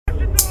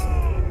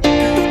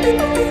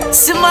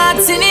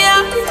Smart in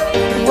here.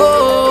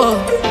 Whoa,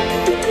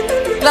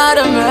 Lord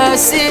of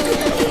mercy.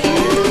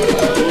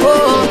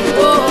 Whoa,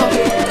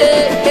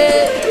 hey,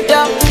 hey,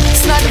 yeah.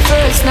 It's not the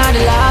first, not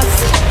the last.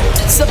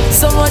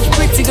 So much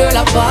pretty girl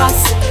I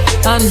pass,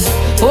 and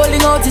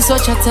holding out is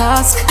such a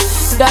task.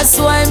 That's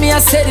why me I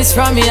say this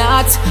from my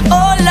heart.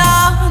 Oh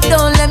Lord,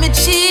 don't let me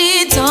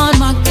cheat on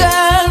my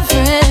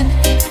girlfriend,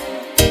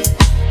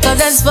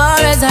 'cause as far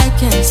as I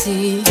can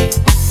see,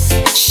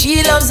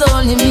 she loves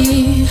only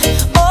me.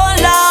 Oh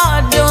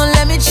Lord, don't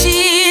let me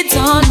cheat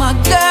on my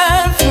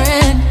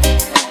girlfriend.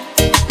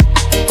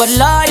 But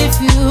Lord, if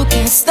you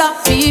can't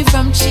stop me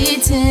from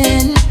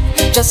cheating,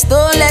 just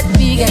don't let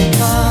me get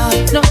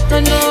caught. No, no,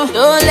 no.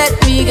 Don't let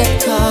me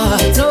get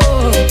caught. No,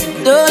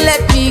 don't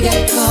let me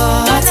get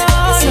caught. No,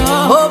 no.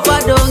 Hope I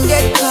don't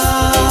get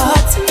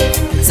caught.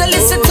 So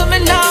listen to me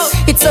now.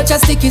 It's such a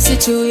sticky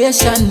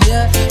situation,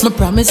 yeah. Me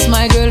promise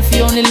my girl if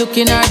you only look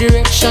in her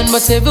direction,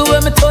 but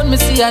everywhere me turn me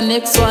see her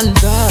next one.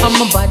 And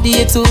my body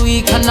is too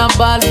weak and I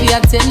ball for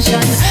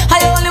attention. I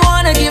only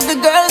wanna give the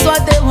girls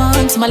what they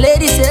want. My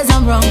lady says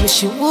I'm wrong, but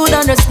she would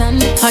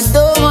understand. I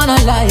don't wanna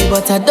lie,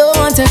 but I don't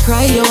want to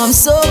cry. Yo, I'm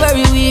so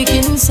very weak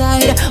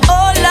inside.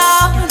 Oh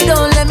Lord,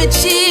 don't let me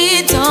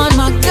cheat on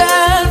my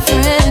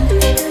girlfriend,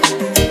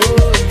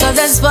 'cause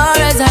as far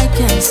as I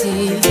can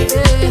see,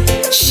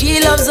 she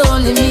loves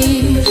only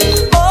me.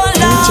 Oh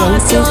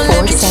Lord, don't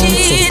let me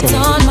cheat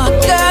on my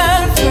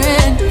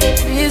girlfriend.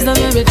 Please don't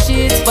let me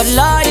cheat. But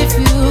Lord, if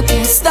you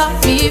can't stop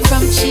me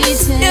from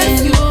cheating,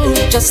 if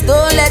you just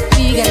don't let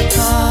me get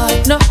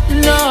caught. No,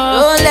 no,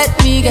 don't let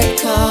me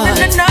get caught. No,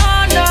 no,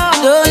 no,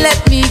 don't let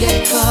me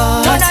get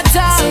caught. No, not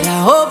all. Said I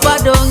hope I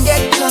don't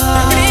get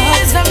caught.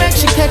 Please don't make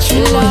she catch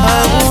me, Lord. I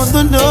want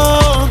to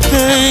know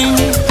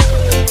things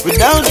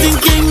without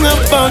thinking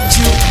about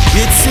you.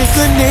 It's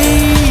second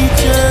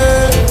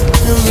nature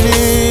to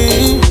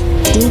me.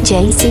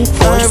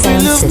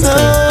 DJC4SOUNDSYSTEM.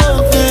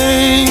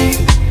 Nothing.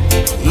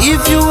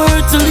 If you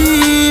were to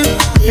leave,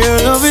 your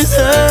love is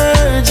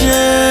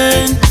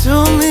urgent to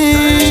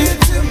me.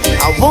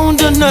 I won't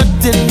do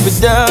nothing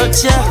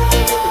without ya.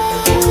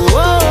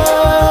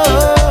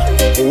 Whoa.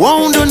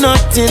 Won't do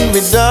nothing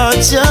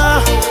without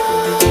ya.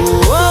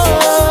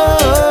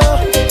 Whoa.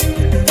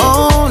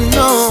 Oh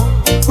no.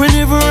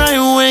 Whenever I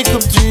wake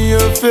up to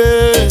your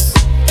face,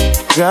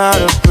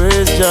 gotta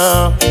praise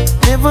ya.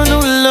 Never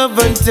knew love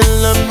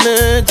until I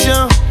met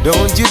ya.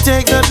 Don't you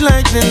take that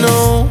lightly,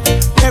 no.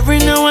 Every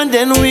now and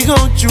then we go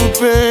through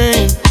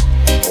pain.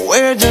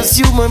 We're just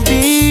human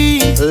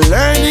beings,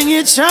 learning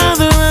each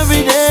other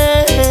every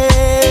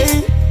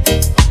day.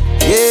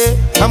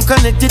 Yeah, I'm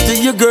connected to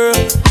you, girl.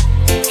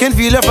 Can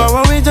feel the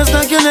power away just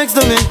like you're next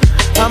to me.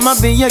 I'ma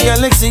be your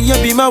galaxy, you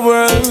be my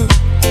world.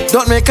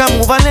 Don't make a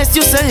move unless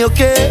you say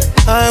okay.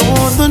 I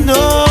want to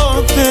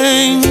know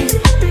things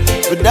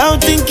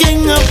without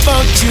thinking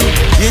about you.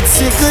 It's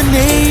second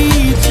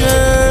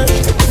nature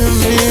to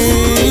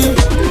me.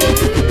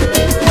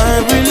 I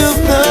will love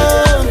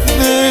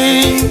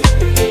nothing.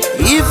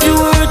 If you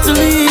were to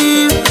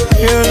leave,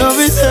 your love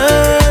is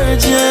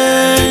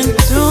urgent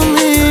to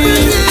me.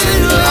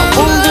 I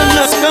won't do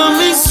not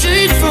coming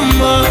straight from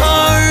my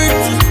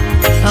heart.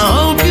 I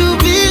hope you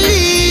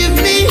believe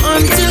me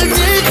until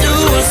they do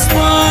us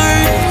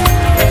part.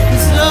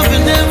 This love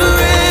will never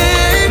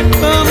end.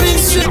 Coming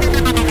straight.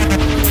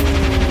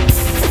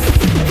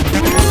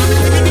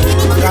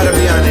 Gotta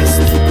be honest.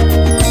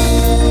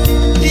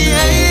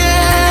 Yeah,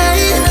 yeah,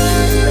 yeah.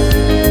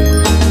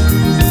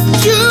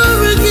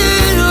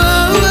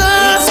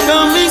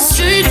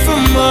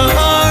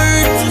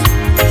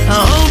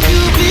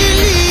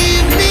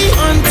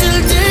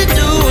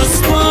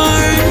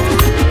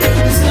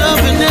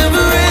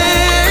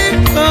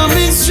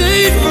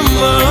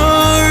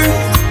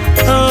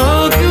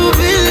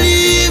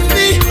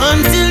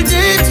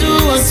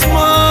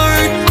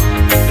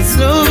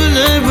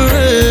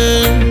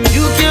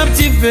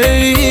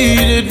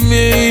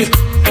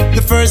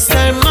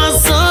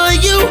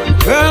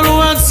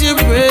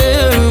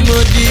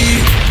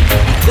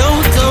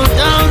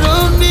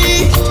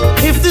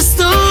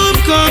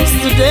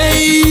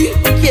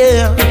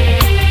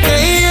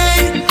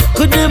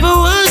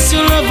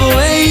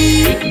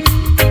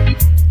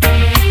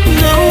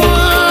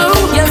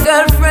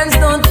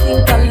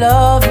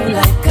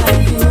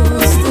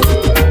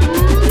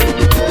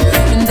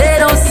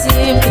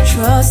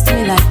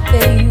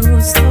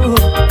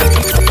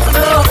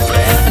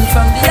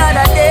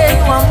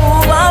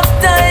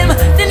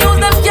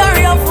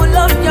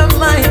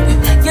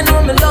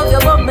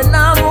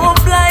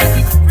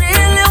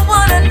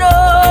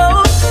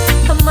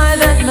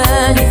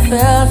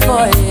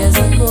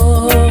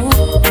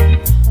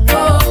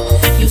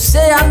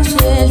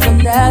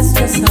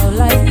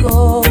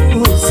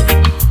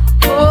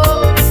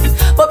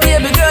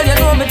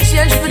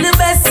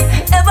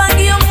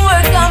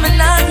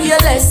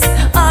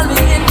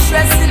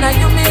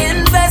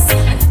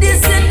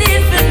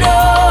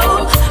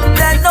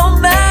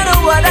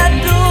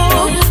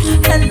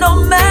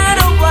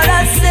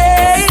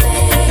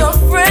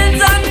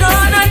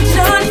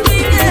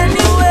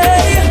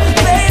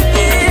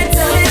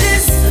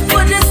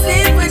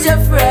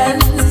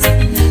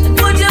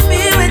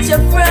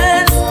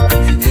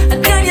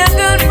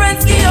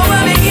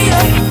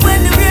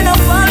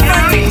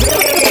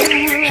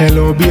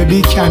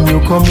 Baby, can you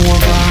come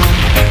over?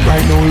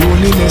 Right now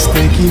loneliness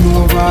taking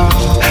over.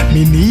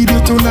 Me need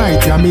you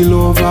tonight, yeah, me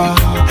lover.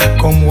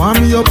 Come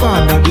warm me up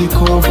under the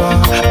cover.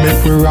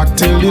 Make we rock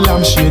till the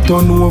lampshade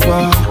turn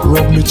over.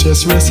 Rub me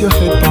chest, rest your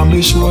head on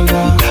me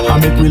shoulder.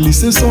 And make we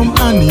listen some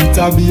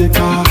Anita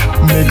Baker.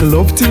 Make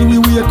love till we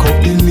wake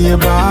up the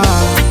neighbor.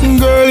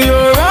 Girl,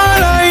 you're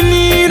all I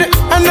need,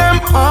 and I'm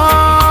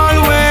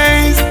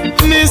always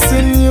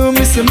missing you.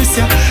 Miss you,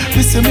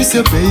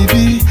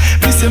 baby.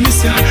 Miss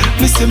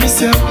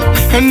you.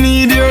 I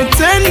need your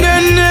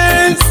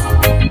tenderness.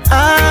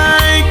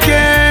 I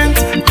can't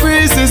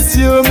resist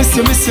you. Miss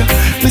you,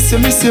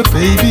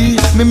 baby.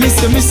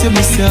 Miss you.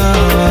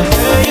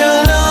 Girl,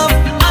 your love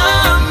I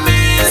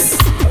miss.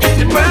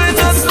 It burns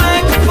us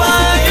like a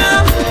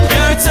fire.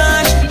 Your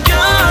touch,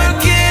 your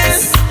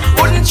kiss,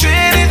 wouldn't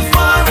trade it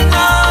for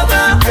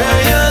another. Girl,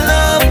 your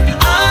love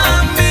I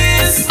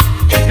miss.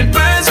 It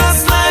burns us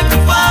like a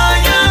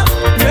fire.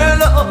 Your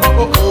love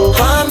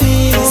I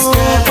miss.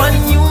 Girl, when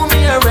you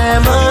me a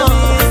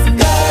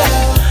reminisce.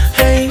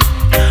 Hey,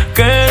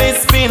 girl,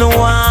 it's been a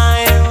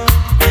while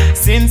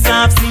since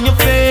I've seen your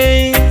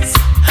face.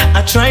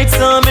 I tried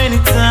so many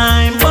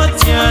times, but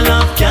your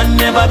love can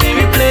never be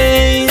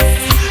replaced.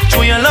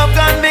 True, your love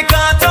can be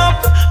caught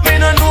up. Me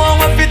no know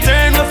what fi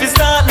turn, what fi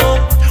start now.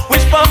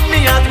 Which from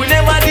me heart we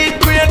never did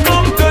break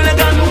up. Girl, you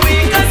got me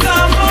weak as a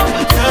fool.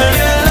 Girl,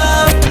 your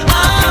love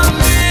I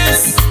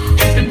miss.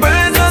 It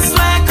burns us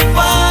like a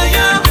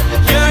fire.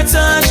 Your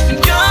touch,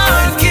 your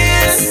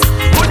kiss,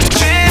 wouldn't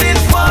trade it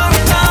for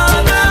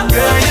another.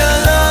 Girl, your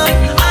love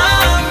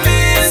I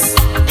miss.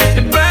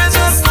 It burns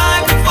us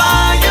like a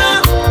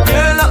fire.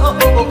 Your love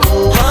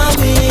I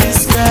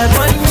miss. Girl,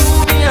 when you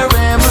be a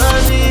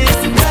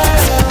reminisce.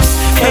 Girl,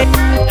 hey,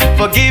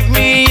 forgive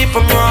me if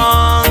I'm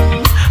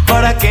wrong,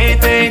 but I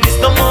can't take this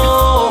no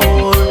more.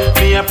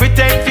 Me I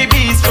pretend to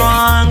be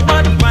strong,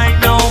 but right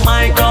now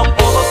my cup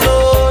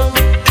overflow.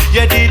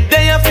 You did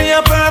there for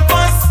your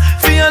purpose.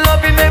 For your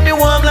love you make me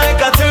warm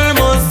like a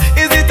thermos.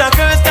 Is it a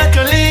curse that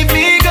you leave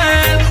me,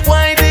 girl?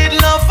 Why did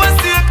love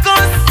forsake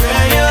us?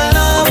 Girl, your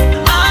love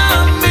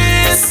I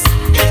miss.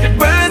 It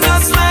burns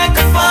us like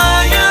a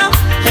fire.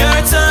 Your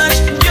touch,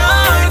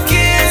 your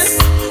kiss,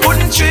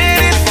 wouldn't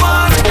trade it for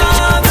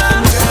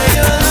another. Girl,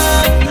 your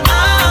love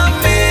I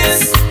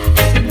miss.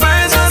 It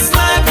burns us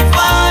like a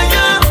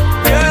fire.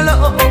 Your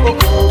love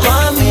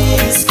I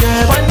miss.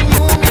 Girl, when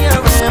you me a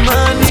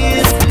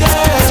reminisce,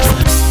 girl.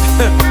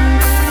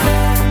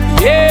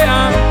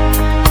 Yeah.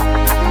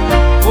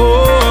 Oh,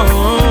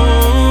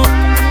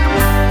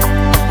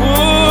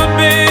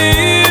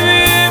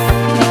 baby.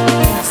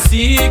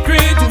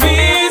 Secret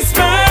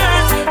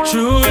whispers,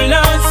 true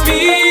love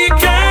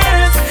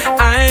speakers.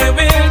 I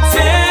will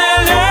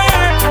tell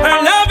her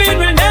loving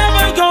will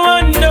never go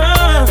under.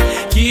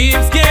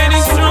 Keeps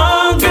getting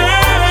stronger.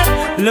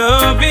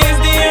 Love is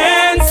the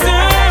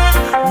answer.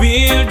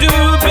 We'll do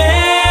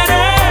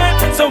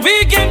better, so we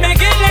can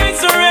make it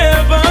last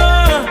forever.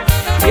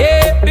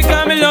 Yeah,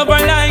 because me love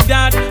her like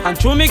that. And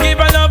true, me give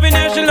her loving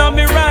and she love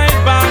me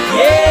right back.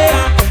 Yeah,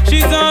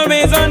 she's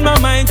always on my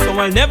mind, so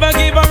I'll never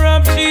give her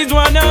up. She's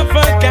one of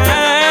a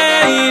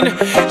kind.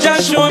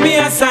 Just show me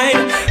a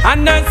sign,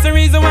 and that's the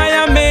reason why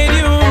I made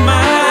you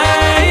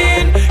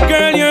mine.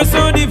 Girl, you're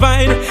so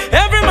divine.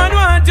 Every man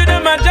wants you, the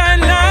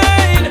magic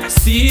line.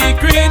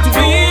 Secret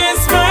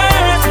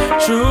whispers,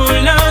 true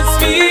love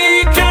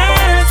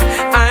speakers.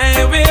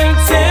 I will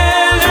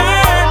tell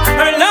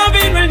her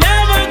loving will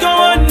never go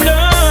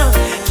under.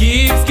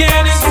 Keeps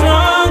getting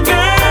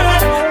stronger.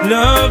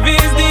 Love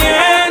is the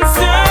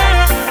answer.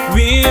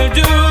 We'll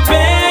do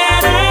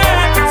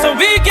better, so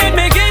we can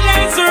make it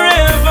last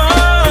forever.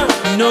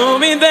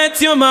 Knowing that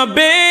you're my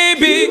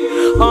baby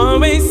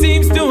always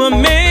seems to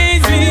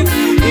amaze me.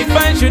 If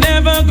I should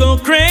ever go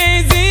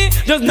crazy,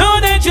 just know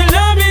that your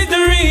love is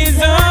the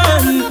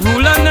reason.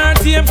 Rule and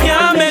RTF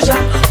can't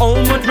measure how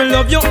much me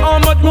love you, how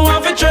much more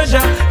have a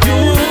treasure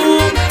you.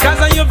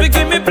 Cause you fi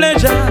give me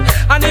pleasure,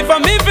 and if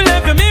I'm if you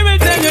left you, me will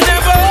tell you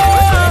never.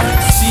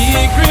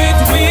 Secret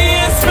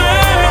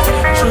whispers,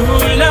 true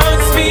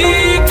love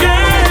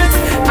speakers.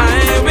 I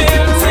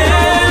will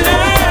tell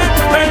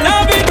her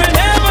loving will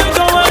never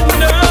go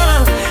under.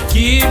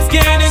 Keeps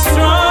getting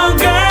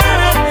stronger.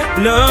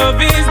 Love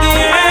is the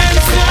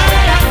answer.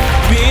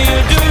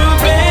 We'll do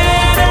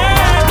better,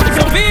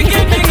 so we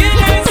can make it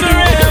last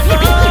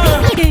forever.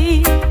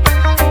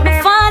 Me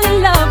fall in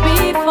love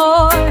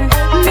before,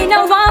 me no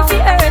want to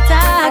hurt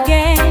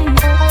again.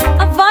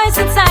 A voice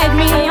inside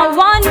me, I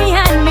want me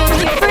and me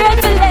afraid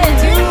to let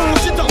you.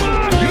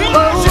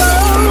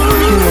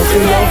 You have to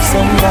love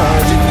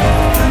somebody.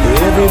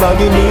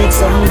 Everybody needs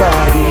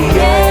somebody.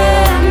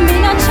 Yeah, me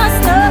not trust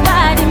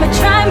nobody. Me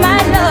try my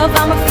love,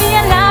 I'ma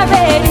feel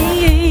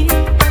already.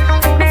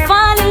 Me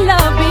fall in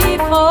love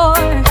before,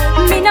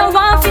 me no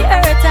want to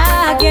hurt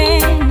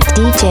again.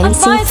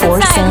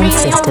 DJC4SOUNDSYSTEM.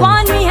 I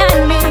want me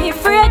and me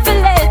afraid to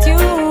let you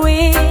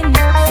in.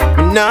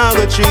 Now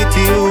I treat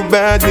you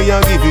bad, me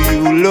I give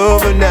you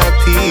love and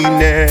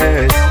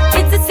happiness.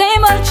 It's the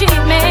same old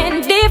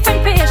treatment,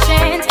 different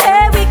patient.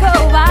 Here we go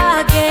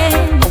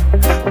again.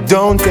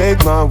 Don't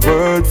take my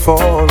word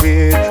for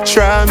it.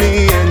 Try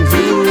me and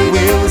you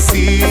will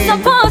see.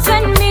 Suppose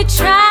when me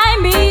try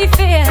me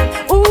fail,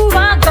 ooh,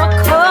 I got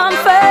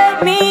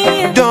comfort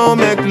me. Don't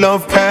make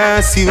love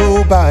pass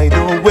you by.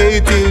 Don't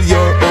wait till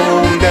you're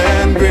old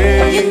and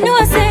gray. You know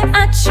I say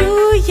I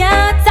chew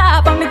your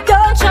top, but me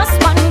don't trust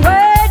one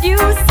word you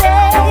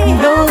say.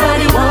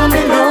 Nobody want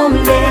me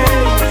lonely.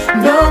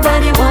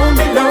 Nobody want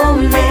me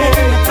lonely.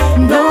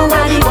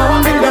 Nobody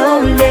want me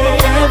lonely.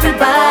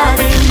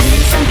 Everybody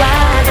needs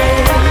somebody.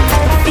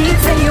 Feet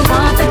say you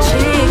want to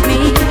trick me.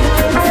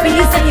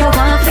 Feet say you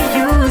want to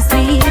use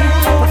me.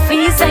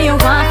 Feet say you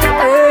want to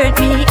hurt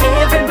me.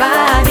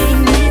 Everybody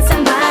needs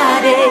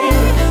somebody.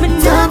 But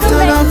not to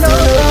make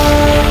love.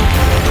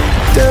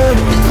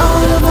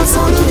 All of us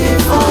want to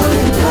fall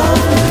in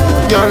love.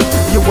 Girl,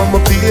 you want my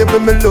baby,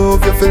 me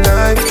love you for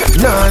life.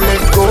 Nah,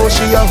 let go,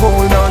 she a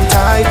hold on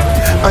tight.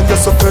 And you're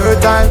so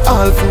fertile,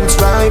 all fruits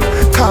ripe.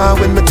 Car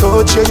when me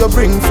touch you, you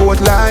bring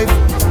forth life.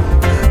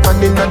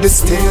 And in the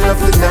still of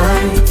the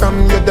night,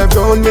 from you the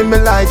round me, me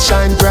light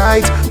shine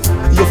bright.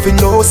 You feel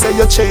know, say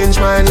you change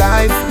my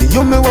life.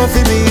 You me want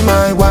to be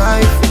my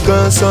wife.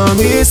 Girls from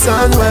east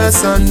and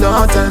west and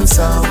north and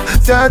south.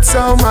 That's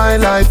how my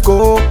life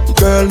go.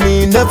 Girl,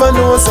 me never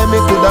know, say me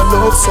coulda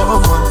love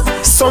someone.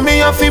 So me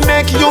have to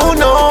make you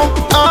know.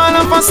 All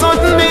of a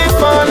sudden me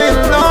fall in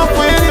love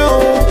with you.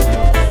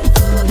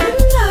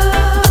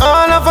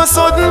 All of a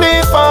sudden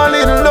me fall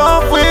in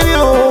love with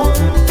you.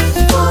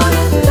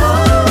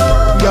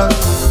 Yeah,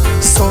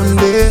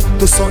 Sunday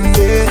to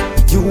Sunday,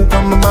 you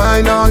on my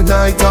mind all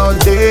night, all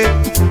day.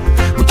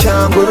 We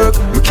can't work,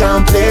 we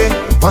can't play.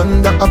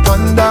 Panda a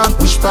panda,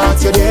 which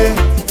part you there?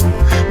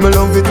 Me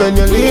love it when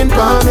you lean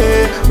for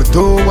me. Me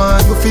don't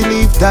want you to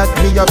leave that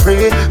me a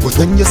pray. But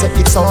when you say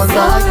it's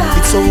alright,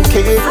 it's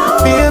okay.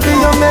 Baby,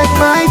 you make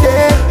my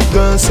day.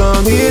 Girls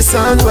from east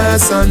and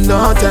west and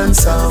north and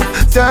south.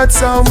 That's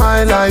how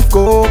my life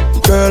go.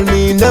 Girl,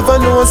 me never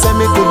know, say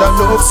me coulda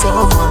love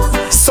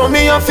someone. So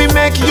me have to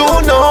make you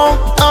know.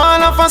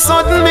 All of a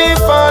sudden me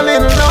fall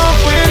in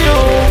love with you.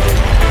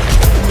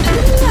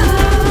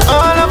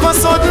 All of a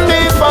sudden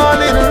me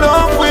fall in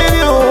love with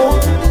you.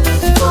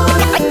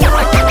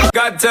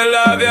 Got to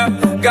love you,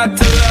 got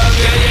to love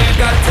you, yeah,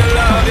 got to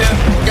love you,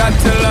 got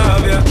to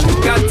love you,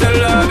 got to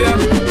love you,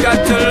 got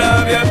to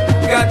love you,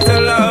 got to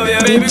love you,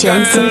 baby,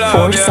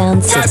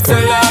 DJC4SOUNDSYSTEM. got to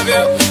love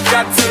you,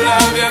 got to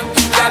love you,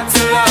 got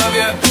to love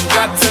you,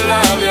 got to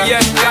love you,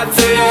 yeah, got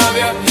to love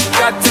you,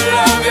 got to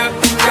love you,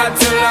 got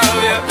to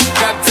love you,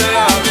 got to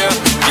love you.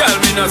 Girl,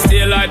 me no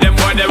stay like them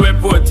boy, they will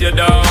put you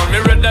down. Me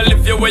rather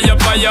lift you way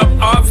up high up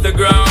off the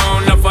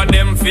ground. Enough of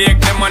them fake,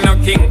 them are no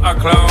king or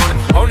clown.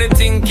 Only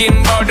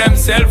thinking about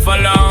themself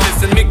alone.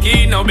 Listen me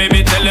key now,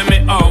 baby, telling me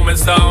how me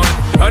sound.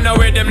 Run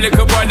away them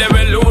little boy, they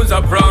will lose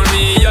up round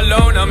me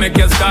alone. I make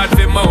you start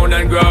to moan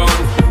and groan.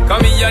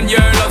 Come here and you're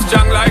love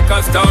strong like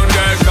a stone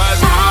girl,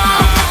 cause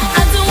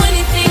I do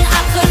anything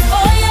I could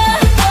for you.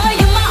 Boy,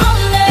 you my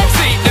only.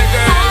 see the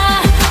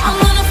girl. I'm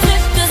gonna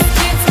flip the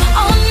script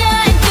on you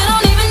and you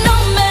don't even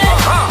know me.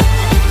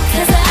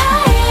 Cause I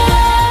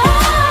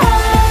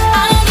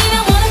don't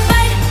even wanna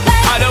fight.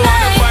 I don't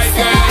wanna fight,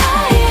 girl.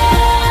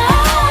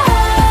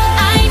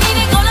 I ain't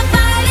even gonna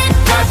fight it.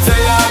 Got to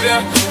love you,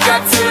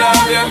 got to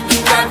love you,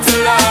 got to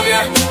love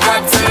you,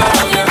 got to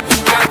love you,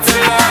 got to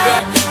love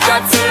you,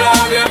 got to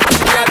love you,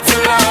 got to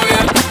love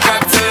you,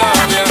 got to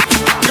love you.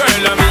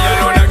 Girl, I'm me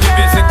alone and give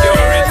you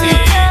security.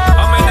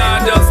 I mean, I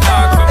just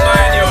talk for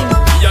mine you.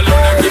 Me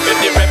alone and give you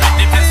the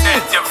remedy to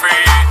set you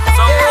free.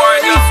 Some boy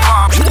just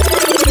want.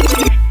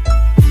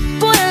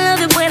 Boy, I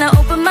love it when I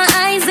open my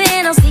eyes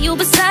and I'll see you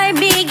beside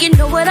me. You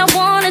know what I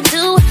wanna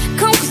do.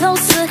 Come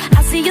closer, I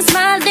see you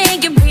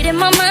smiling. You're reading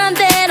my mind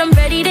that I'm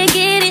ready to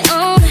get it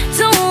on.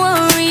 Don't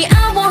worry,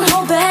 I won't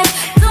hold back.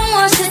 Don't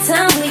waste the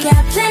time, we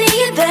got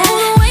plenty of that.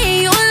 The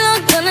way you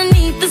look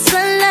underneath the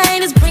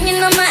sunlight is bringing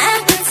on my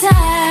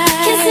appetite.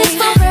 Kisses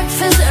for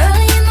breakfast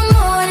early in the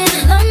morning.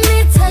 Love me,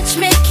 touch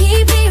me,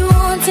 keep me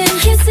wanting.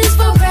 Kisses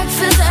for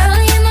breakfast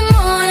early in the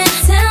morning.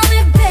 Tell me,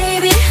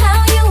 baby,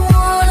 how you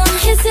want 'em.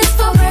 Kisses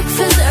for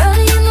breakfast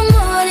early in the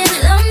morning.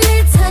 Love me,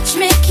 touch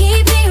me,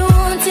 keep me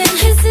wanting.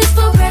 Kisses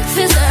for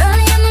breakfast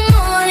early in the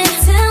morning.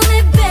 Tell me,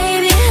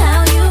 baby,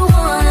 how you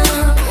want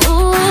 'em.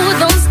 Ooh,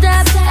 don't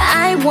stop,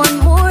 I want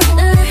more.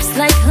 Lips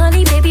like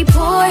honey, baby,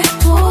 pour,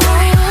 pour.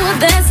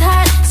 That's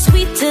hot,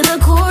 sweet to the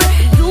core.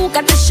 You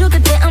got the sugar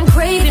that I'm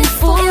craving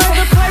for. It's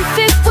the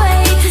perfect way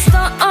to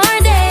start our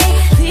day.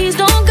 Please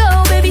don't go,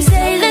 baby,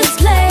 say let's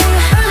play.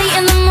 Early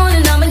in the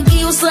morning, I'ma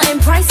give you something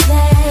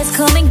priceless.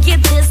 Come and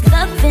get this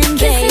loving,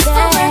 baby. Kisses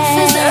for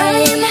breakfast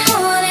early in the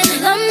morning.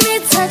 Love me,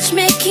 touch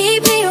me,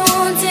 keep me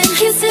wanting.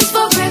 Kisses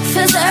for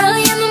breakfast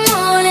early in the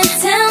morning.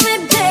 Tell me,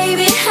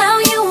 baby, how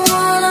you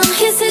want 'em.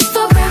 Kisses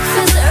for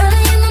breakfast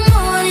early in the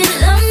morning.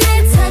 Love me,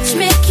 touch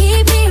me,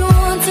 keep me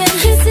wanting.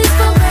 Kisses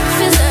for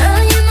breakfast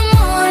early in the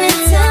morning.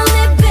 Tell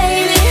me,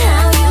 baby, how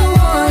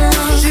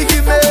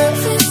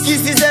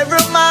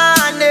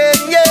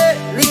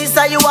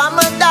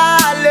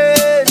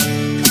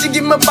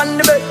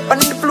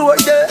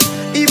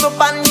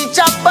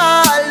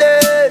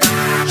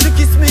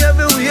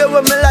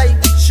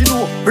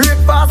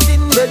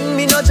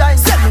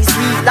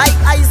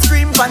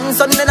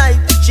Sunday night,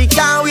 she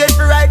can't wait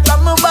to ride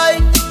on my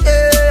bike.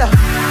 Yeah,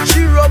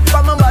 she rub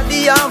on my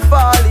body and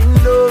fall in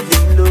love,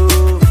 in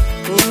love,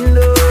 in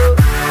love.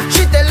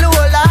 She tell the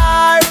whole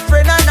her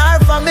friend and her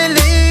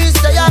family,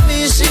 say I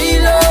mean she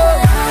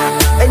love.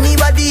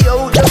 Anybody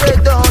out there we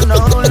don't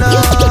know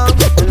love.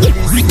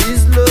 This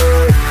is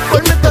love.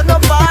 When me turn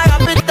up her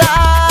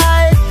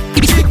appetite,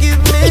 she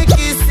give me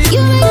kisses.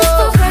 You make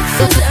for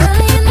breakfast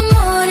early in the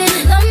morning.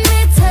 Love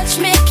me, touch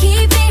me,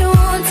 keep me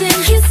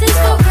wanting. Kisses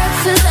for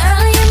breakfast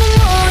early in the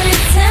morning.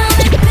 Tell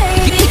me,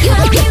 baby,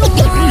 how you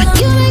want.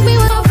 You make me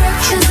want for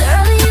breakfast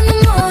early in the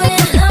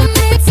morning. Love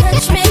me,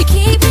 touch me,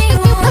 keep me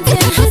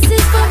wanting.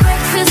 Kisses for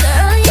breakfast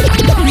early in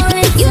the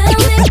morning. Tell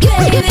me,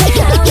 baby,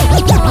 how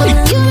you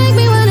want. You make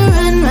me wanna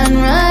run, run,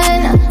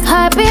 run.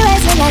 Heart be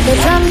racing like a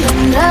drum, drum,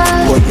 drum.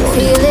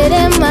 Feel it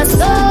in my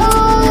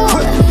soul.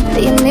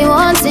 Leave me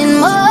wanting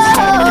more.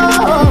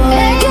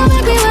 You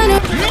make me wanna.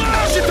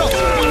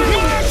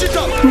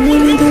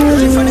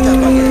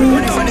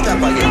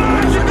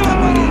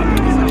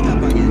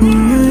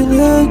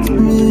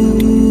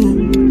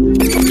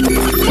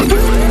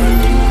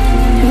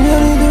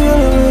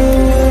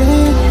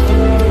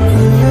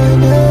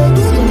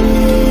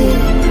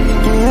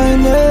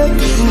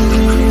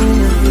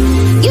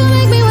 You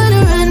make me wanna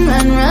run,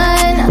 run,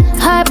 run.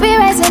 Heart be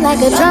racing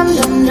like a drum,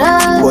 drum,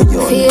 drum.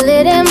 Feel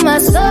it in my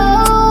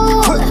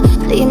soul.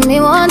 Leave me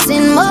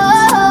wanting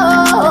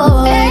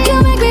more. You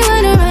make me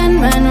wanna run,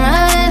 run,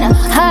 run.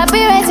 Heart be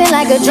racing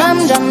like a drum,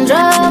 drum,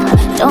 drum.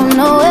 Don't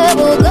know where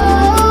we'll go.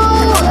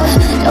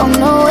 Don't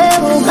know where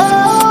we'll go.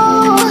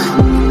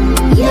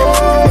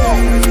 Yeah,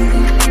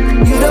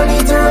 you don't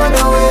need to run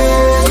away.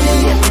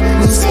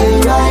 Just stay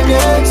right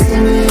next to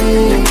me.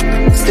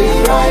 Stay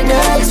right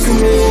next to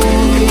me.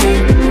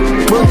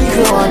 But if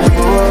you wanna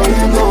go,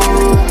 you go.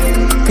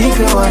 If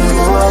you wanna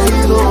go,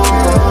 you go.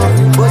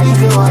 But if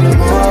you wanna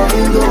go,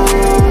 you go.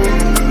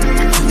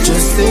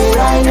 Just stay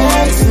right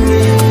next to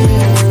me.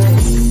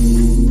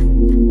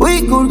 We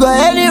could go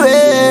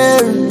anywhere,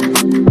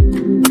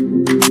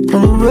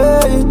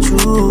 anywhere you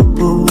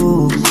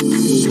choose.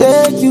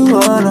 Take you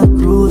on a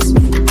cruise.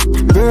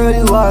 Girl,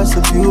 you are so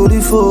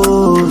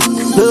beautiful.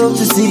 Love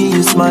to see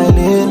you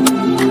smiling.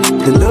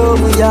 The love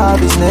we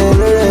have is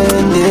never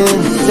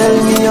ending. Tell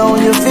me how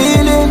you're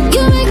feeling.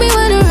 You make me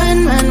wanna run,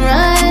 run,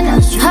 run.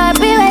 Heart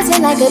be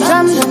racing like a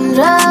drum, drum,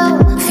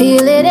 drum.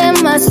 Feel it in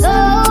my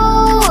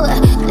soul.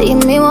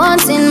 Leave me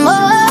wanting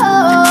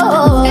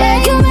more.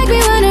 You make me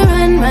wanna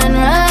run, run,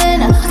 run.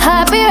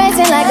 Heart be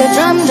racing like a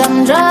drum, drum,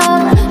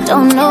 drum.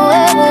 Don't know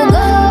where we'll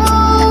go.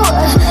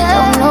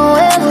 Don't know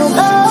where we'll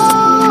go.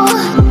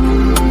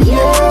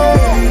 Yeah,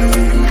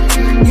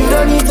 you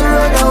don't need to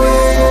run away.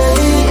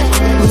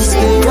 You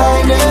stay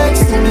right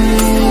next to me.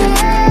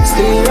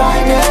 Stay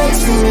right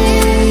next to me.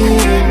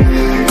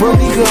 But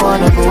if you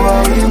wanna go,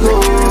 I will go.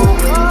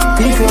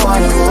 If you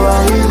wanna go,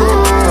 I will go.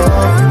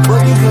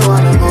 But if you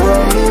wanna go,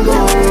 I will go.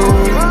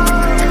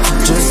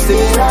 Just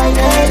stay right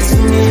next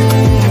to me.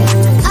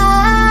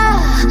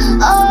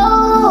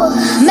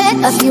 Met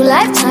a few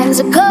lifetimes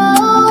ago.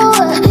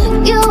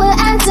 You were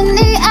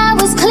Anthony, I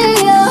was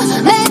Cleo.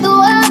 Made the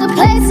world a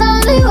place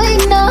only we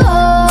know.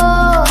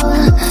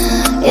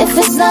 If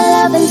it's not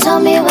love, then tell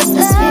me what's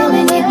this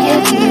feeling you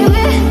give me.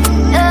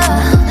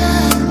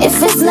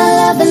 If it's not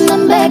love, then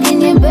I'm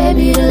begging you,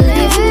 baby, to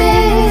leave me.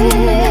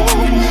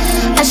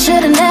 I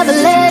should've never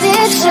let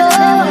it show.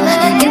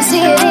 Can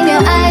see it in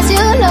your eyes,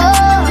 you know.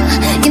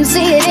 Can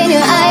see it in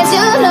your eyes,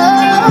 you know.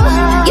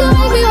 You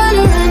make me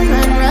wanna run,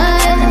 run,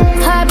 run.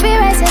 Heart be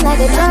racing like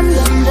a drum,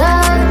 drum,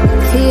 drum.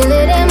 Feel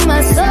it in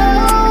my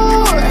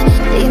soul.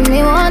 Leave me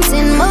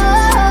wanting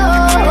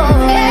more.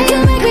 You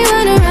make me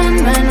wanna run,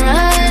 run,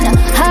 run.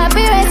 Heart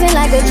be racing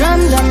like a drum,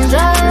 drum,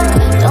 drum.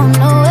 Don't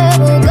know where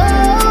we'll go.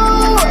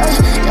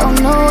 Don't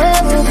know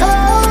where we'll go.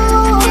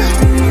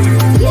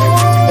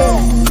 Yeah.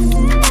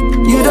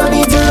 You don't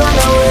need to run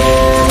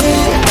away.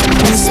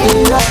 You stay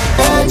right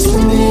next to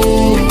me.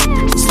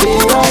 Stay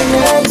right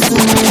next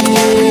to me.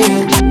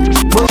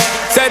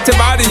 Set your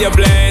body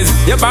ablaze,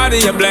 your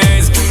body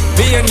ablaze.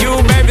 Me and you,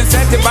 baby,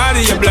 set your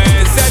body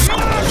ablaze.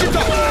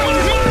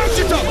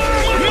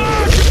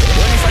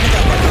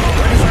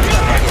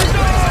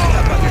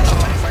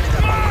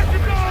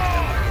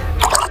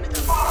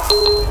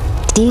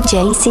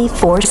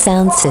 DJC4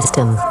 Sound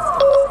System.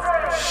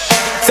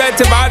 Set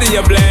your body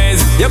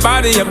ablaze, your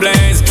body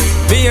ablaze.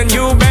 Me and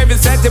you, baby,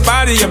 set your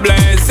body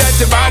ablaze. Set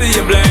your body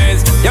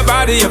ablaze, your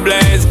body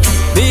ablaze.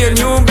 Me and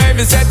you,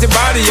 baby, set your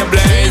body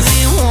ablaze.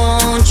 Baby,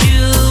 won't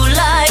you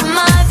light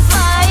my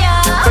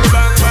fire?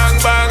 Bang, bang,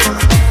 bang.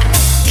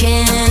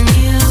 Can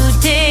you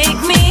take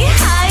me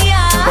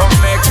higher? Come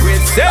back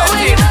with Oh, set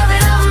you it. love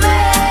it on me.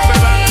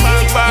 Bang,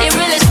 bang, bang. It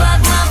really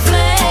sparked my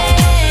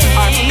flame.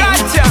 I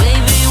gotcha.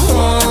 Baby,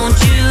 won't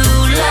you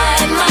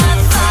light my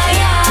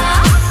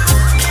fire?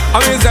 I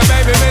mean, say,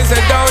 baby, me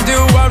say, don't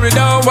you worry,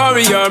 don't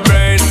worry your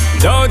brain.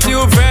 Don't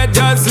you fret,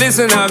 just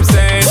listen I'm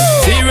saying.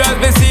 Serious,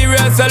 be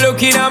serious, so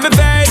looking at my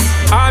face.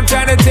 I'm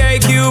trying to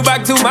take you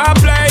back to my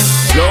place.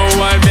 Slow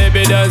one,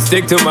 baby, just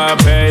stick to my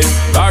pace.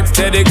 Rock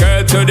steady,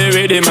 girl, to the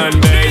rhythm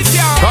and bass.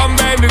 Come,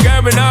 baby,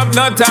 girl, we have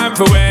no time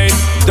for wait.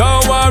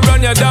 Don't want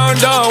run you down,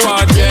 don't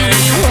want change.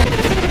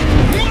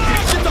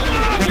 March it up,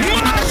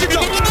 march it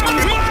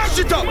up, march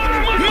it up,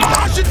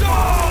 march it up,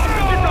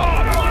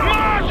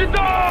 march it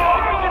up.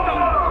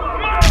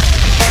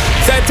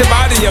 Set your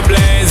body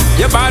ablaze,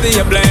 your body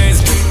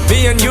ablaze.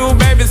 Me and you,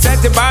 baby,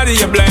 set your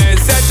body ablaze.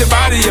 Set your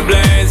body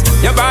ablaze,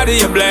 your body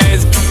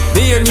ablaze.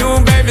 Me and you,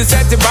 baby,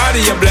 set your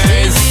body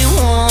ablaze. Baby,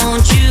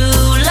 won't you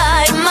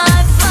light my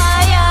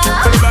fire?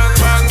 Bang,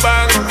 bang,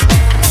 bang.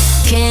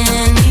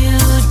 Can you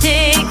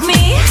take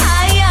me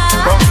higher?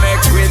 Come make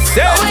we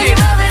set Oh, it. you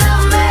love it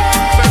on me.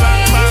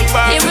 Bang, bang,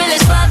 bang. You really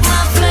spark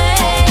my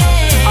flame.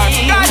 I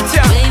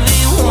gotcha.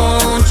 Baby,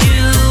 won't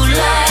you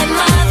light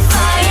my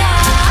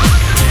fire?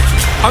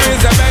 I mean,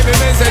 say, baby,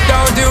 me say,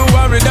 don't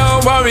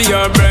worry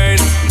your brain.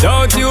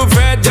 Don't you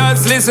fret,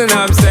 just listen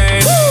I'm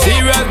saying.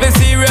 Serious, be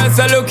serious,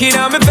 so looking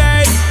at my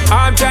face.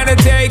 I'm trying to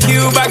take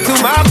you back to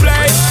my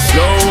place.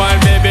 Slow one,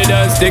 baby,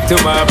 just stick to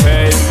my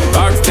pace.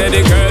 Rock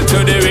steady, girl, to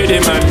the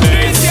rhythm and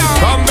bass.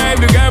 Come,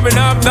 baby, girl, we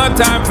have no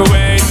time for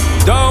wait.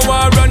 Don't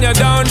want run you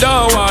down,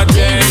 don't want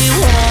change. Baby,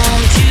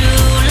 won't you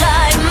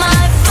light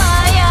my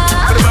fire?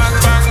 Bang,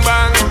 bang,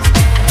 bang.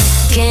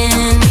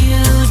 Can you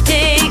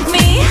take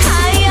me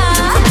higher?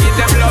 Get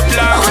them love,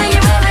 love. When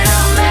you rub it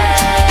on me,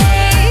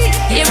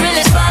 you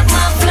really spark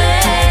my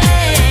flame.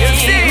 You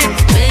see?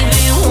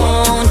 Baby,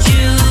 won't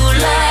you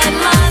light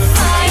my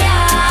fire?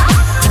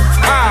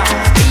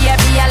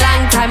 Be a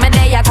long time a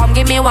day, come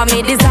give me what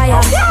me desire.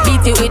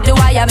 Beat it with the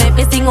wire, make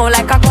me sing out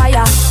like a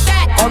choir.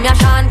 Come ya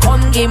Sean,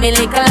 come give me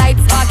little light,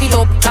 spark it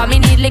up, cause me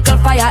need little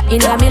fire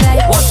in me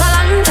life. What a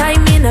long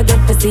time me no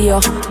get to see you.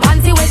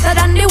 Panty wetter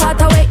than the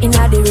water way in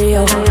the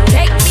Rio.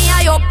 Take me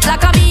high up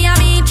like a me and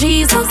me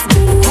Jesus.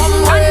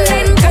 Come one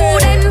then two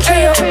then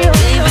three.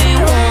 Baby,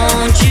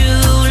 won't you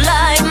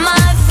light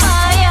my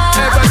fire?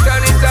 Never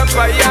turn it up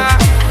fire.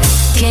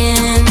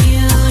 Can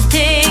you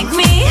take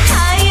me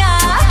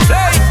higher?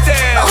 Like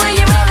them. When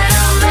you rub it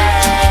on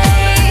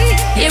me,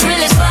 you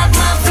really spark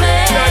my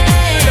flame.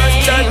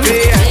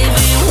 Baby,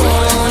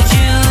 won't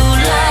you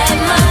light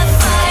my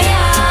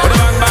fire?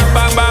 Bang, bang,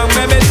 bang, bang.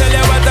 Let me tell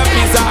you what a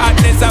piece of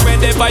hotness. And when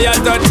the fire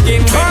touch skin,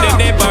 when the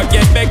neighbor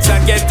get vexed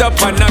and get up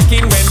and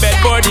knocking, when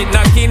bedboard it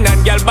knocking and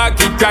girl back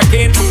it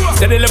cracking.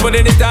 Steadily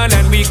putting it on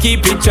and we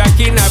keep it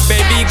tracking. A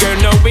baby girl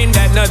knowing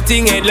that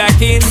nothing ain't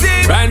lacking.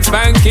 Brand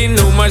spanking,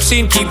 new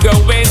machine keep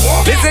going.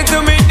 Listen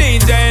to me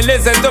DJ,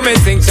 listen to me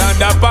sing.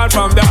 Shout apart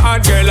from the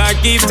hard girl I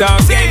keep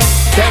talking.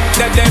 Them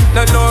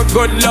no know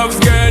good love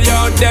girl.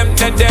 Yo, them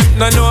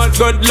no know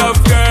good love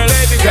girl.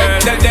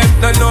 Them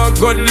no know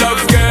good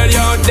love girl.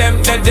 Yo, them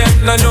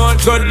no know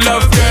good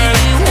love girl.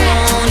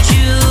 Won't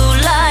you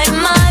light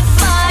my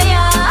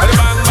fire?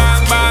 Bang,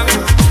 bang, bang.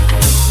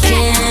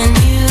 Can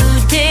you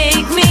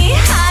take me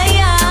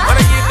higher?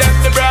 Wanna give them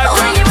the brass.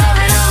 When you rub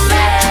it on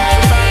me,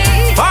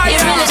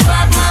 you really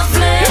spark my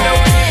flame. You know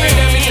when you feel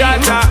them, it's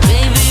data.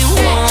 Baby,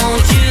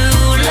 won't you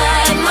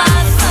light my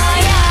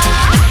fire?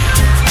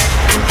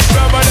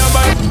 Rubber,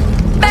 rubber.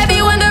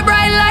 Baby, when the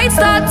bright lights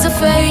start to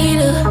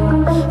fade,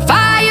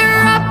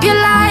 fire up your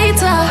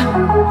lighter,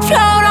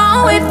 float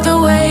on with the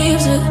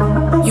waves.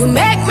 You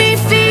make me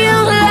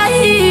feel like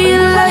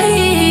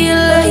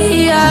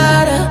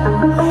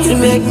you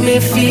make me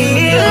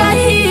feel like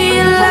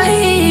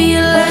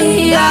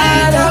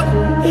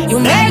you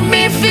make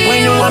me feel.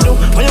 When you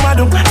want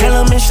to, tell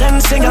a mission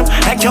singer.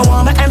 Like you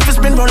want my emphasis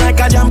spin run like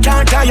a jam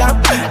can't tire.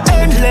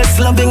 Endless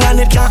loving and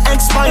it can't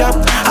expire.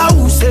 I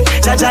will say,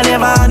 Judge I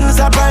never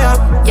answer prayer.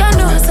 You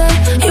know, say,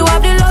 you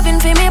have the loving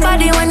for me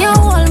body when you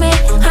hold me.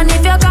 And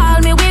if you call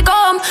me, we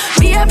come.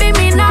 Baby,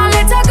 me now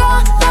let her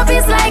go. Love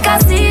is like a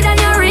seed and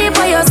you reap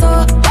what you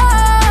sow.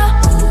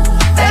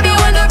 Baby,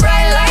 when the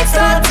bright lights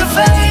start to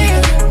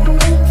fade,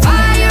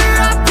 fire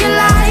up your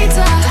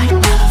lighter,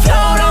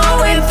 float on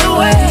with the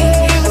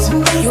waves.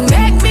 You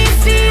make me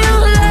feel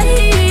like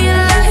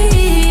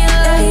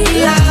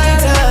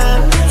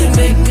you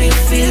make me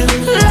feel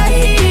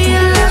like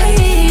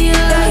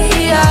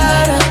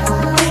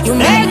you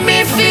make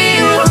me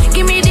feel.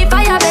 Give me the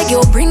fire, beg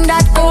you bring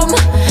that home.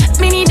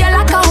 Me need you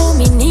like a home,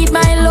 me need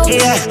my love.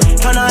 Yeah,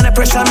 turn on the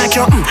pressure, make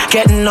you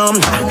getting numb.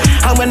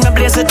 And when me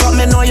blaze it up,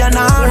 me know you're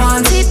not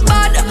Want it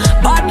bad,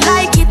 bad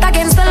like it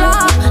against the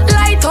law.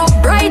 Light up,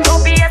 bright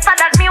up, yes,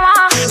 that me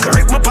want.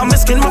 correct me on my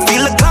skin, me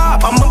feel the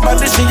clap. I'm a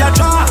body, she a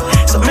draw.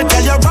 So me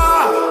tell you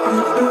raw.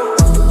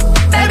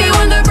 Baby,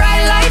 when the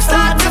bright lights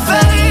start to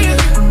fade,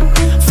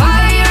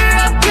 fire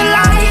up your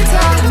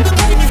lighter.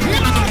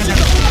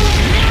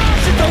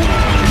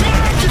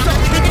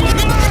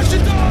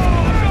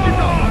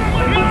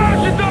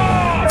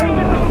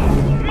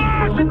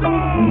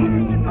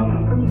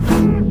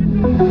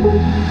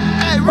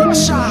 Hey,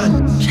 Roshan.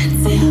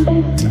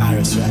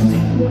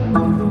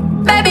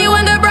 Baby,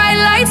 when the bright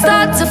lights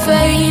start to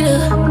fade,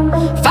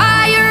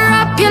 fire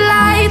up your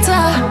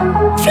lighter,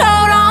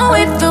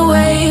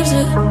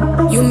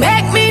 You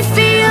make me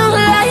feel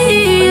like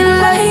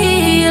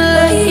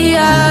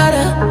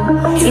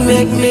you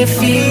make me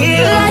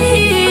feel like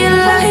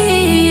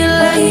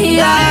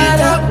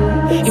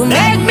you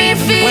make me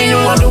feel. When you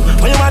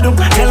want to,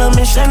 tell a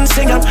mission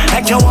singer.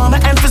 Like you want my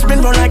emphasis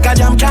spin round like a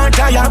jam can't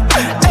tire.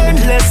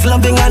 Endless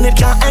loving and it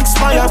can't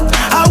expire.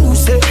 I will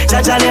say,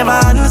 Jaja never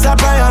answer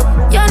prayer.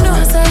 You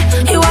know, say,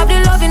 you have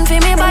the loving for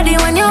me body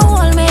when you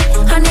hold me.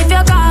 And if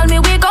you call me,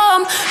 we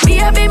come.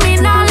 Baby, me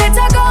now let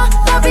her go.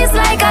 Love is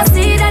like a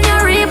seed and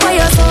you reap what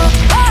you sow.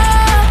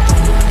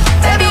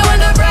 Baby, when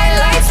the bright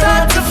lights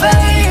start to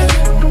fade,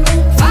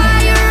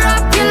 fire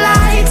up your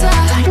lighter,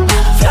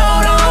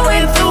 float on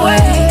with the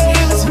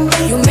waves.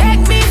 You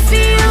make me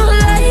feel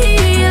like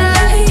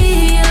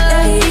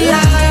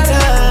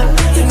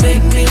you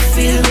make me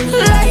feel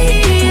like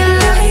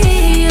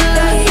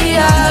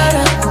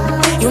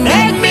you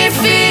make me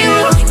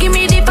feel. Give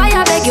me the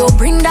fire, beg you,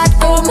 bring that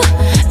home.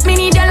 Me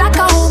need you like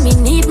a home, me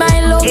need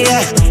my love.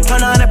 Yeah,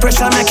 turn on the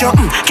pressure, make you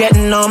get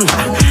numb.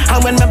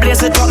 And when me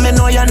blaze it up, me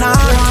know you're not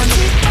wrong.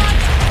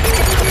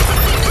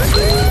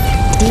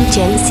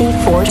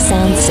 DJC4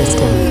 Sound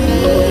System.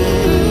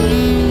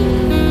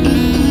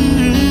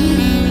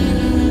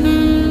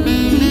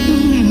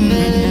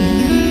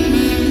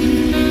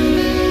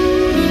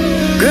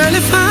 Girl,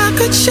 if I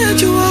could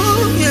shed you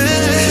all,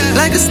 yeah,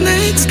 like a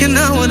snake skin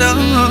out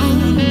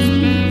on.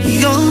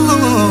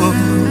 You're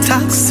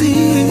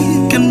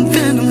toxic and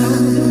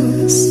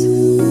venomous.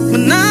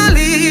 When I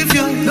leave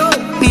you,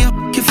 me up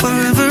you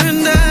forever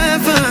and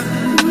ever.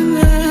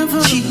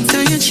 Cheat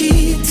and you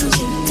cheat.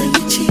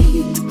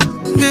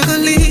 Never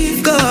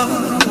leave go.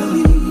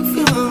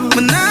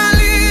 When I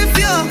leave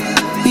you,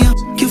 me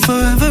up you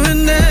forever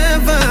and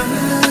ever.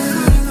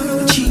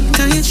 Cheat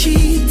and you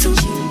cheat.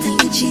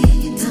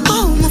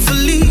 Oh, I'm for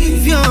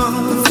leave you.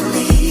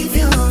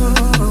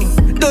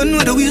 Don't know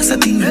the ways of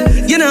thing.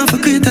 You know for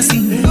create a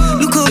scene.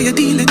 Look how you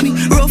deal with me,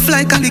 rough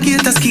like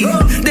alligator skin.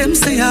 Them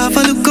say I have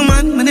a look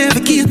man, I never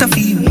cater for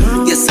you.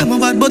 Yes, I'm a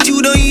bad, but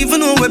you don't even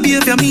know what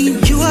behavior mean.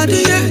 You are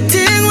the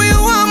thing where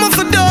you want me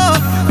for door.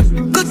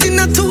 Cut in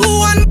a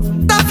 2-1.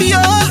 You.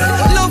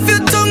 Love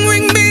your tongue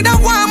ring me that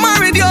one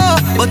married you,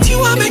 but you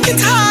want make it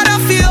harder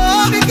for you.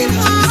 I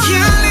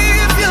can't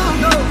leave you.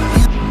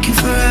 You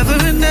forever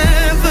and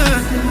ever.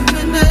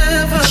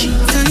 Cheat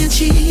and you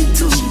cheat.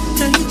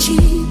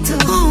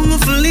 Oh, I'm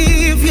for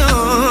leave you. I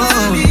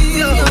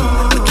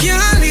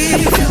can't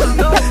leave you.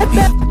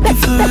 You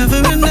forever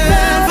and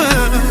ever.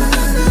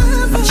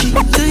 Cheat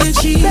and you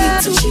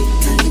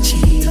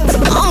cheat.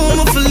 Oh,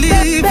 I'm for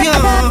leave you.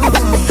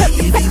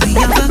 Baby, we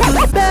have a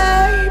good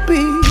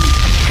baby.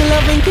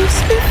 Loving gives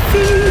me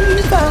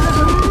fever.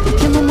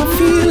 Your mama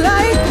feel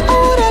like, oh,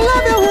 would I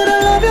love you, would I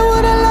love you,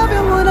 would I love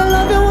you, would I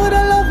love you, would I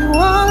love you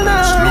all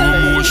night. Slow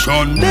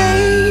motion.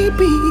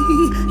 Baby,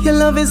 your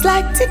love is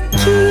like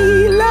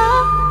tequila,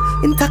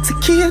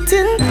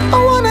 intoxicating. I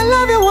wanna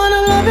love you,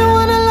 wanna love you,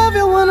 wanna love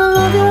you, wanna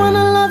love you,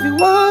 wanna love you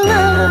all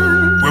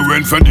night. We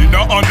went for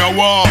dinner on a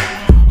walk.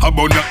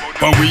 About that,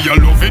 but we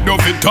all love it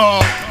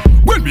talk.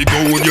 When we go,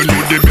 you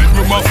know the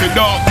bedroom of it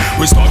up.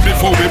 We start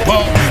before we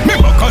pop. Me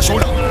back a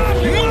shoulder.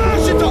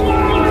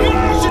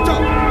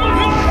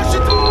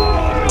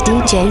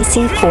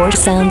 DJC4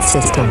 Sound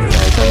System.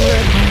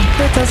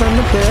 Letters on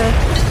the bed.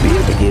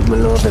 Baby, give me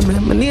love and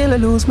make me nearly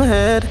lose my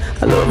head.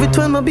 I love it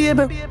when my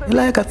baby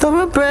like a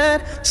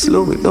thoroughbred.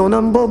 Slow it down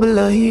and bubble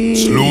like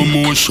slow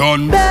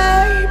motion.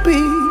 Baby,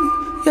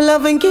 your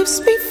loving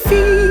gives me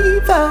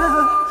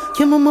fever.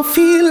 Your mama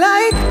feel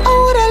like,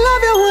 oh, would I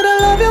love you, would I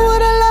love you,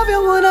 would I love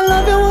you, would I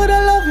love you, would I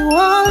love you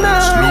all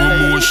night. Slow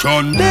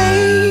motion.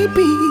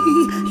 Baby,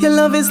 your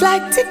love is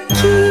like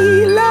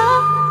tequila,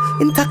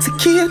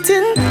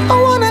 intoxicating. I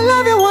wanna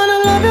love you, wanna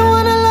love you,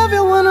 wanna love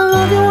you, wanna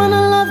love you,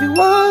 wanna love you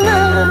all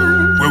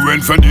night. We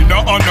went for dinner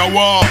on a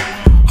walk.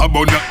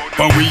 About that,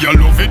 but we all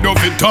love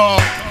it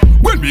talk.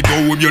 When we go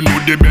home, you know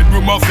the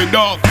bedroom of it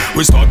dark.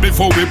 We start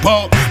before we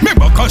pop. Me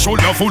back a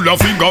shoulder full of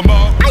finger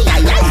mark. Aye,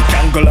 aye, aye.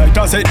 Jungle light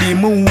a set the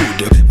mood.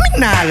 Me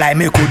nah lie,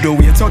 me could do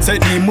it so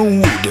set the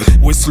mood.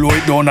 We slow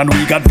it down and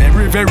we got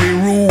very, very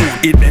rude.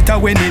 It better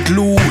when it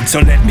loud.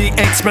 So let me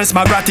express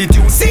my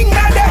gratitude. Sing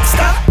that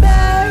Dexter.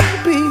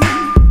 Baby,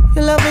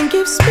 your loving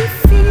gives me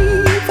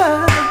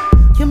fever.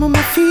 Your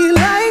mama feel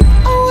like,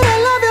 oh, would I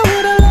love you,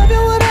 would I love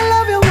you, would I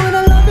love you, would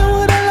I love you,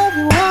 would I love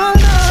you all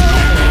night.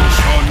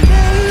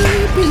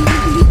 Baby,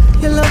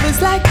 your love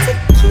is like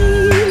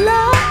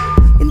tequila,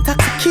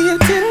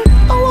 intoxicating.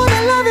 I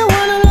wanna love you,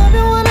 wanna love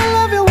you, wanna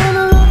love you,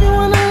 wanna love you,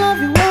 wanna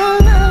love you all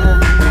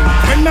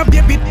night. When my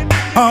baby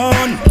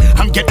on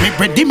and get me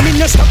ready, me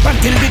no stop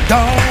until we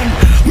done.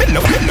 Me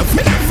love you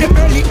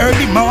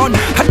early morn.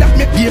 And that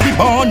me baby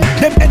born.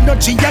 Them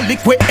energy a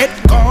liquid head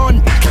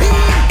gone.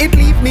 It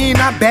leave me in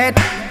a bed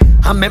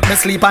and make me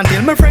sleep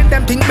until my friend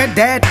them think me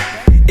dead.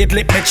 It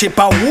lit me chip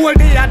a whole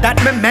day that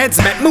me meds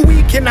make me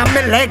weak in my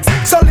legs.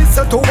 So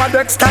listen to what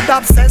Dexter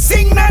Dab says.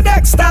 Sing na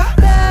Dexter.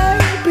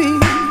 Baby,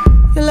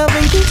 your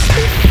loving gives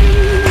me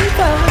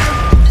fever.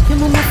 Your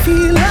mama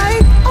feel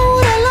like, oh,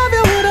 would I love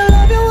you, would I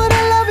love you, would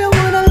I love you,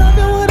 would I love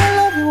you, would I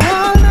love you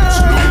all night.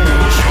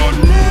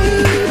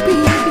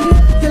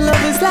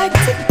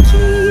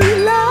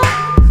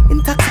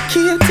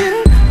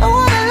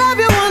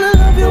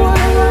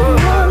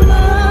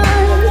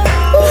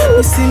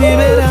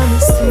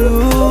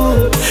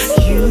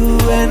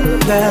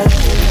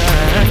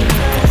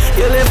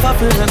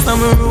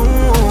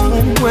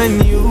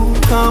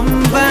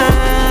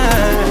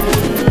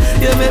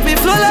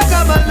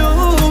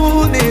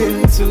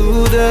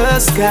 to the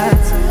sky.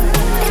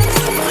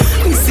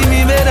 You see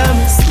me better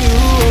miss you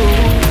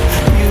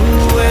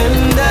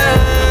and I.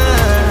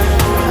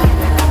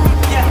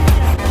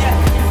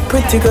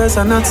 Pretty girls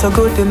are not so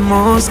good in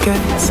most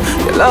cases.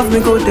 You love me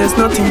good, there's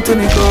nothing to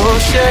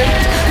negotiate.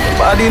 Your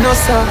body no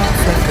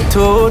soft like a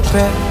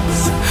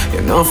toothpaste.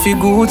 You know feel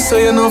good, so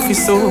you know feel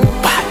so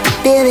bad.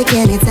 Baby,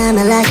 can you tie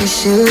me like a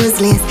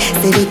shoes list?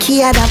 Say the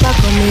key I got back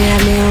on me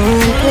at my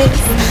own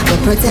place. But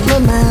protect my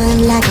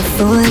mind like a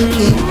phone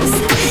case.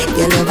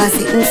 Your love is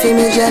sitting for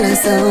me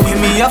jealous so. Give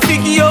me a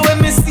figure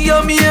when me see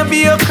you, me and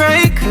be a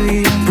cry.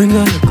 Bring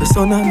a look,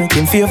 so now make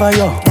him favor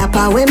you. That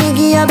part when me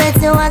give you bet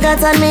you I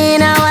got on me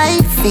in a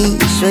wifey.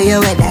 Show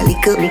you where that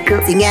little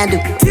thing I do.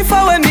 If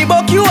I when me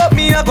buck you up,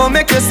 me I gon'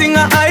 make you sing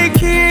a high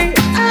key.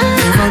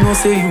 Never know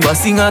say you a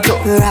singer too.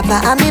 Rapper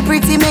and me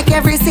pretty make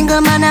every single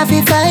man have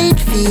a 5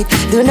 feet.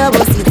 Do not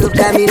bust it up,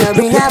 that me no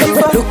bring a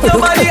look your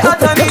body hot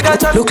and need a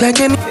chat. Look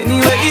like any.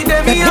 Anyway, eat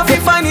them, me have to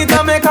find it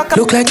and make a cut.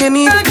 Look like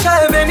any.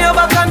 Child, bend your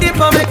back and dip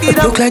and make it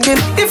up. Look like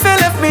any. If you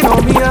left me, no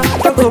me a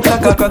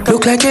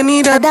look like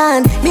any.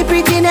 Dan, me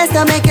prettiness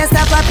to make you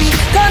stop happy.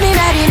 Come in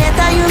at the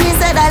letter, you me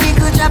said that we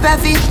could drop your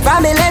feet.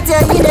 From me let you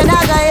in and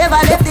I got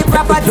ever left the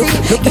property.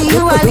 Give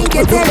you a link,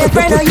 you tell a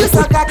friend or you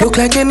suck a. Look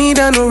like you need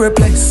a no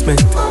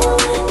replacement.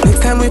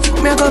 Next time we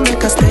me go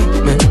make a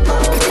statement.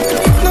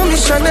 No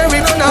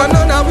missionary,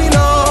 no, we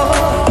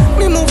know.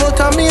 Me move out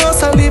of me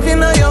house and live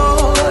in a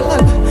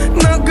yard.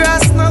 No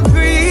grass, no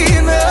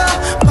green,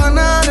 on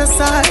the other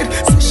side.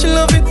 Say she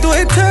love it, do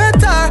it her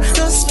time.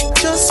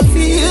 Just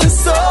feel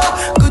so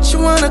good, you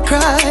wanna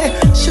cry.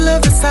 She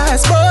love the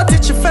size, but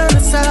it's your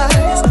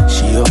fantasize.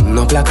 She open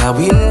up like a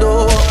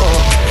window,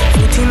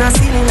 foot in a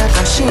ceiling like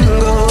a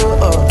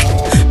shingle.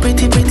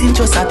 Pretty,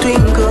 just a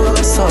twinkle,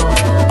 so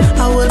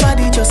her whole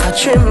body just a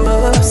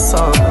tremble,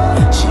 so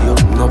she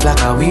open up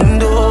like a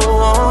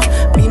window.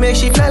 Me make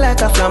she fly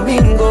like a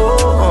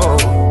flamingo.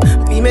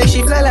 Me make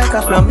she fly like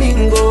a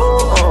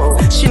flamingo.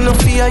 She no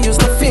fear, use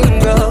the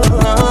finger.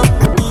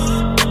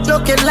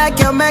 Looking like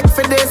you're made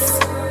for this.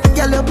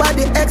 Girl, your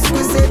body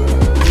exquisite.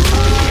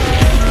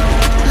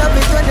 Love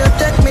it when you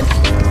take me.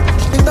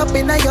 It up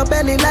in your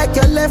belly like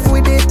you're left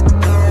with it.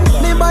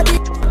 Me body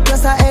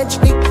just a edge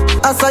it.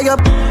 I saw you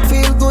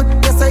feel good,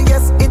 yes,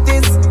 yes, it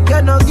is.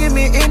 You know, give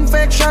me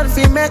infection,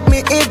 feel make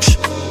me itch.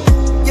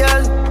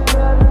 Girl,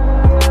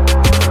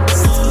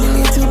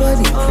 little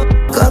body,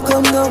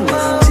 come down.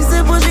 She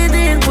said push it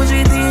in,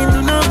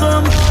 do not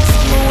come. I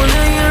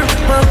wanna hear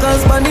my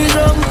Spanish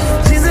drum.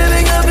 She said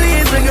make her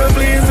please,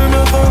 do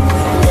not come.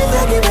 If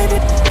I give it,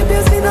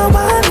 there's no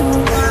man.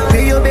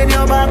 Pay you bend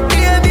your back,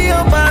 baby,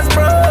 your pass,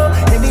 bro.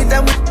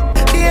 Anytime we,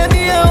 baby,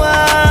 you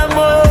want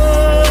more.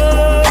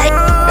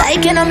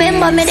 Like you know,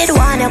 remember me did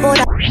one about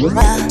that.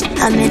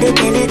 I made it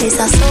tell you this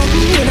a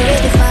something you know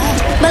ready for.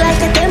 But like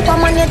the temper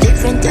man, you're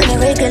different than a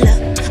regular.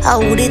 I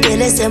would tell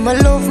you say my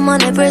love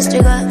man, I press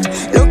trigger.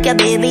 Look ya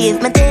baby,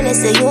 if my tell you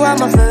say you are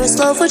my first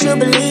love, would you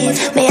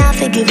believe? May I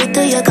forgive it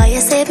to you, cause you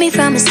saved me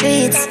from the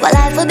streets. But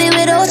life will be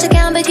without you,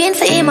 can't begin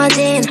to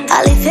imagine.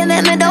 I'll if you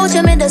make me doubt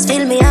you, me just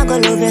feel me, I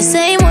gonna love you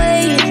same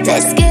way.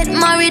 Let's get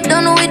married,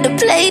 done with the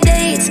play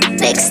dates.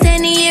 Next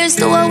 10 years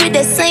to her with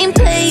the same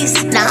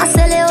place. Now I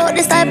sell you out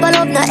this type of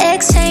love, no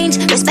exchange.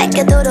 Respect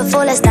you to the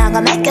fullest, I'm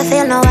gonna make you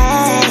feel no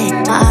way.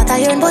 My heart I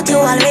yearn, but you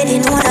already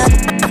know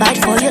that. Fight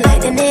for you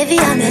like the Navy,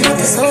 I'm your little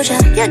soldier.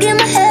 You give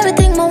me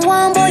everything, my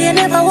one boy, you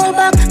never hold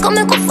back. Come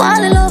make me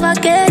fall in love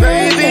again.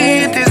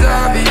 Baby, it is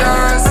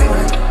obvious.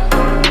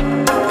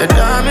 You're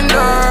diamond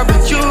up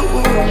with you,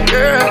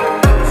 girl.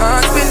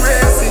 Heart's been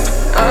racing,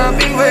 I've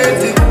been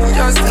waiting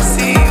just to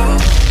see you.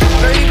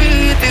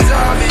 Baby, it is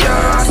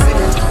obvious.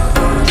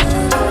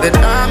 That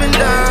I'm in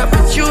love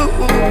with you,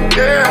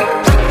 girl.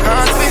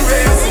 Heart's been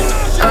racing,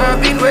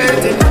 I've been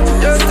waiting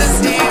just to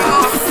see you.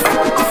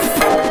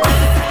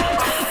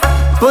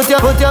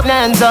 Put your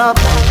hands up,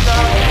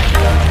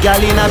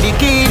 girl in a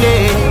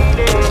bikini.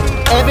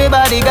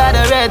 Everybody got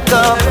a red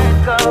cup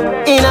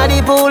in a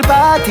the pool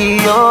party,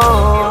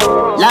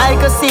 oh, like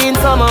a scene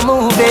from a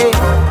movie,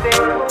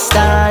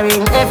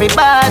 starring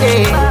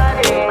everybody.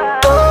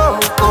 Oh,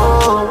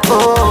 oh,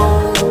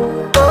 oh,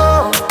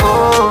 oh,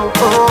 oh,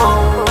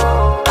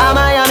 oh. A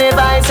Miami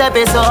Vice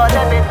episode.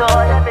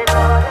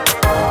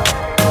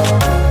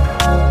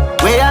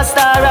 We a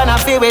star and a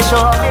freeway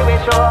show.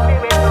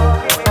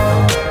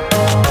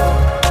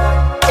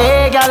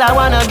 Hey girl, I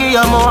wanna give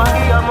you more.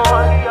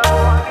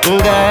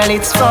 Girl,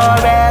 it's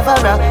forever,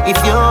 if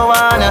you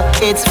wanna.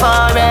 It's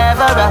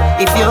forever,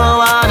 if you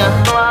wanna.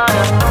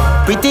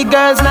 Pretty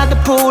girls not the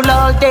pool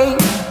all day.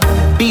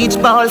 Beach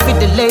ball for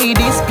the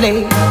ladies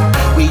play.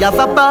 We have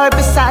a bar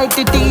beside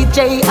the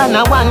DJ and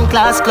a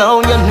one-class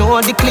clown, you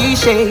know the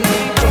cliche.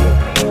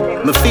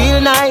 Me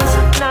feel nice.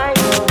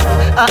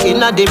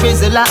 Inna the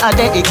Rizzle a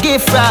the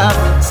gift wrap.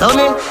 So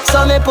me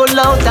pull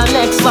out the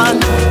next one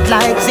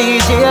like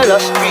CJ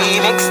Rush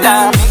remix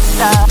star.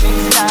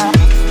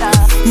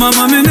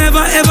 Mama, me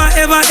never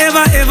ever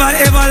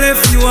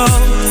left you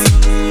out.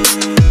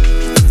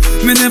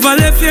 Me never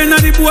left you in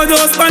the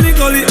boardhouse, panic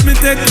gully, me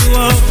take you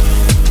out.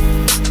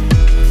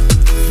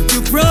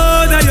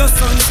 proud of your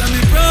sons and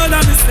me proud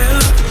of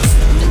myself.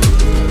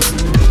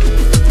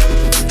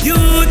 You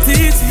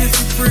teach me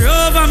to pray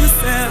over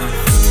myself.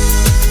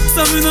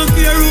 So me no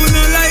care who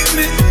no like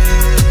me.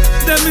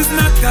 Them is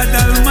not God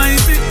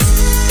Almighty.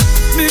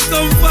 Me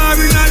come far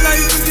in a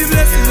life with the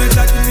blessing that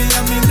Jack me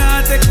and me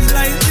not take it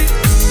lightly.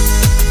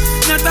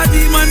 Not a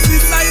demon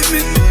beside me.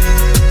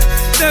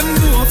 Them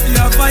know if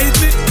you fight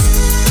me.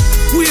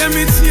 We hear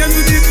me chain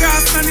with the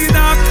grass and the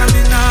dark and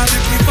the nah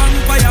make the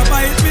vampire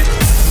bite me.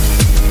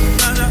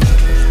 Nah.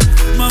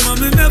 Mama,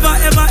 me never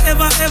ever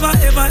ever ever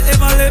ever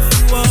ever left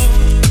you out.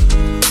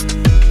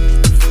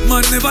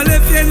 Man never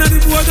left you in the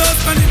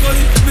boardhouse and the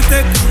gully. Me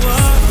take you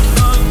out.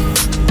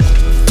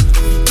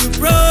 Me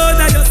proud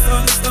of your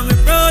son, so me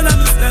proud of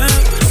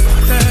myself.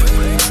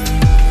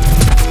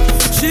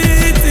 She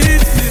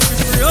teach me to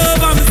pray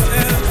over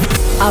myself.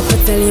 I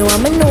could tell you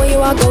I'ma know you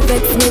are go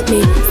vex with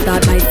me.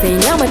 Start by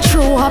saying I'm a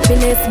true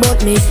happiness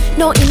but me.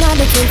 No in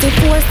other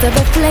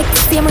 24/7 flex.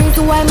 Same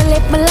reason why me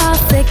let my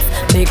last sex.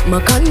 Make me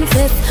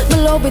confess. Me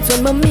love it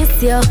when me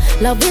miss you.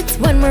 Love it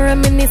when me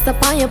reminisce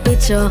upon your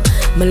picture.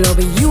 Me love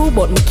you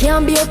but me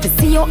can't be up to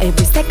see you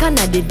every second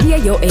of the day.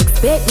 You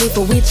expect me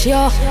to with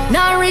you.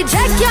 Now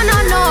reject you no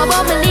know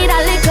but me need a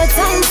little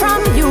time from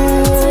you.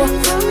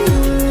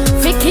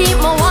 Fi keep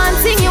me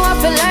wanting you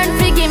have to learn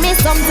to give me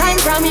some time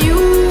from you.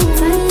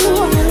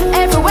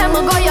 Everywhere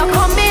me go, you're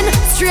coming.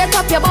 Straight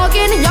up, you're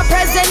bugging. Your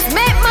presence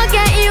make me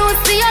get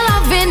used to your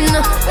loving.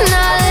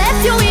 Now let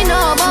you in,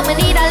 but me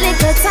need a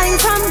little time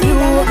from you.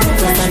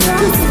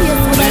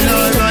 Well,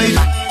 alright,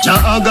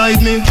 Jah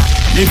guide me,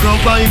 the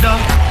provider.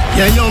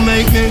 Yeah, you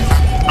make me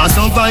a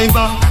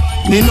survivor.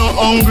 Me no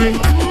hungry,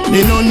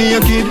 me no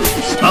naked.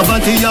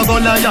 Poverty a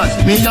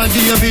Goliath, me a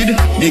David.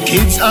 The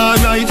kids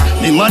alright,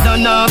 me mother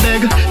nah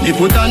beg. Me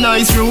put a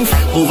nice roof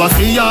over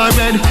free your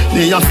bed.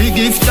 Me a fi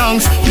give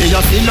thanks, me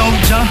a fi love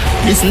Jah.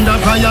 Listen the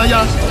prayer,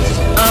 yeah.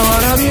 I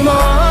wanna be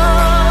more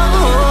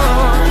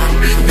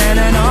than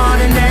an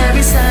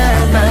ordinary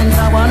servant.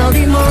 I wanna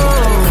be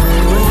more.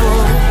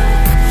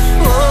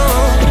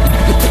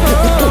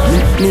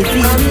 Me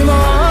feel me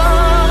more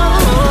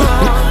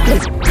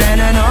than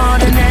an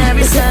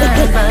ordinary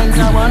servant. I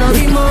wanna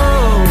be more.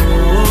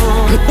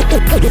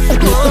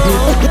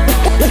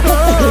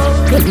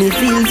 Me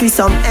feel for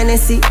some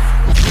NSC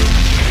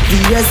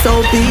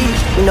VSOP,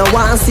 me no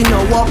want see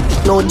no walk,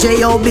 no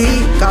J.O.B.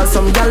 Call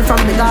some girl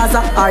from the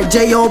Gaza or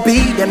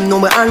J.O.B. Them know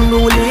me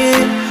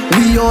unruly,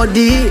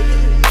 B.O.D.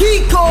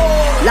 Kiko,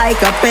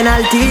 like a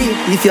penalty.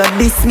 If you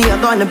diss me,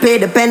 I'm gonna pay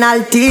the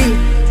penalty.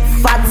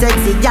 Fat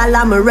sexy gal,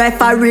 I'm a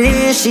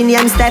referee. She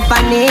named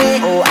Stephanie.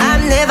 Oh,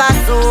 I'm never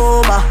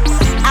sober,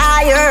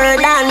 higher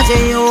than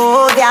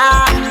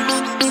Jehovah.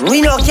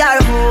 We no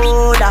care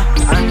Buddha,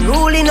 and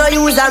ruling no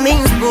use a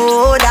means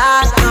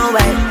Buddha. No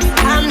way,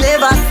 I'm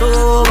never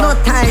sober, no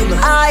time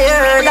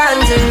higher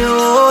than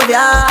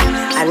Jehovah.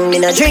 And me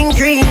no drink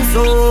green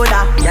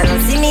soda. You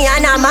don't see me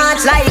and I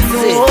march like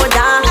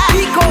soda.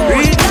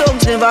 Real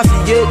thugs never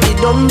forget the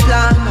dumb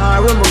plan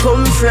or where we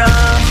come from.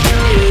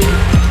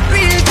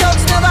 Real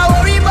thugs never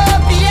worry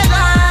about being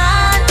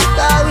man.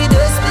 Cause we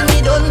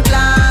destiny don't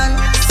plan.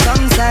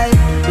 Some say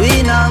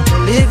we now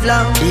live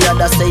long. The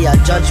other say a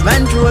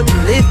judgment road to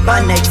live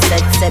by. Next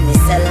set say me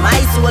sell my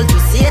soul to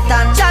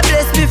Satan. Jah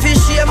bless me for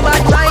shame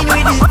but mine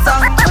with it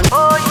song.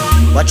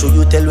 What should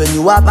you tell when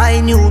you are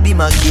buying you? Be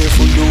my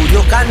careful dude,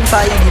 you can't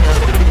find it.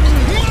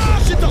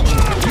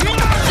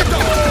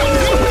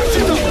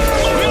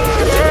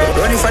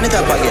 Run it from the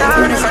top again,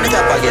 run it from the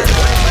top again.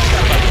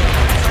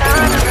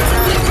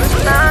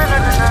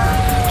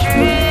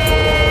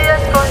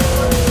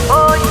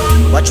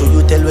 What should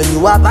you tell when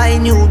you are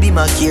buying you? Be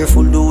my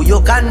careful dude,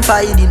 you can't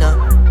find it.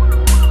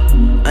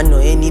 I know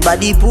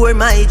anybody pour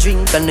my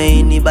drink, I know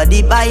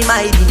anybody buy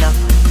my dinner.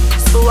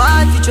 So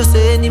hard for just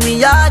an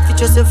enemy, hard for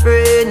just a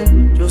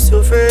friend. Just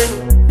your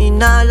friend. Me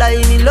nah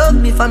lie, me love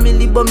me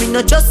family, but me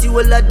not trust you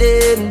all of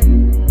them.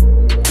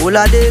 All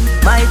of them,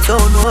 my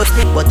town was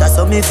me, but that's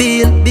how me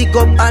feel. Big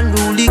up and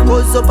rule,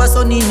 cause up a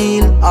sunny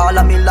kneel. All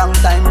of me long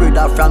time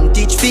brother from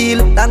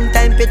Teachfield. Long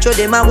time petro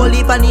them a whole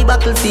heap on the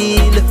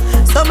battlefield.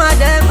 Some of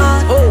them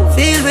are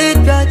filled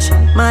with grudge.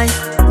 My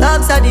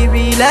dogs are the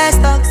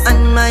realest dogs,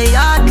 and my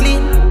heart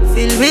clean,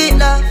 filled with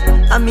love.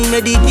 And me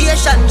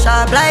medication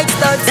sharp like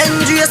studs.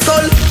 Dangerous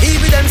skull,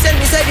 even them send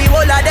me say the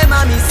whole of them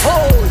a miss.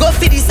 Go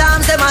for the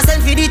Psalms, them a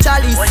send for the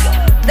chalice.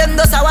 Them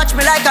does a watch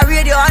me like a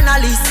radio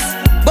analyst.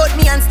 But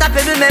me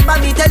unstoppable, remember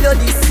me tell you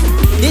this.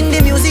 In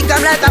the music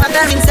I'm like a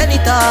American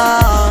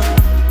senator.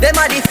 Them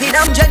a the feed,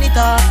 I'm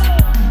janitor.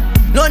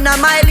 None of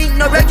my link,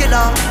 no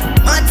regular.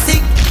 Man sick,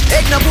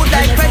 head no good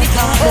like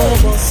predator.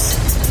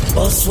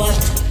 Bus what?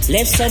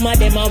 Left some of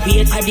them a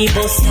wait at the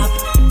bus stop.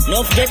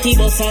 Nuff get the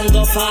bus and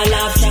go fall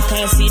off. I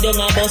can't see them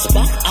a bus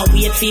back. I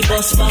wait for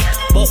bus back.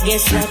 But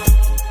guess what?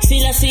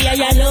 Still I see I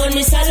alone,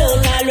 miss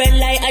alone. All red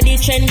light at the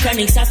trend,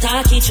 chronics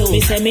attack it too. Me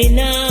say me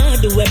nah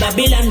do where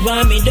Babylon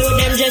want me do.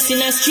 Them just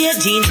in a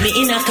straight jeans, me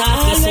in a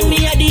khaki. When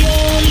me a the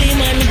only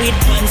man with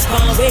pants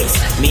for waist,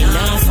 me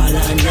nah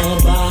follow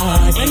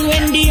nobody. And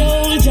when the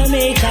old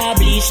Jamaica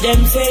bleach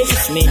them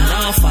face, me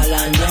nah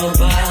follow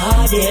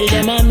nobody. Tell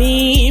them a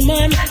me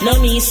man, no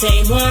me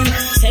same one.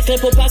 Settle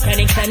Papa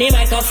chronics and the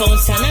microphone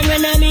stand. And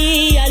when I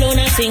me alone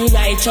I sing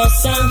righteous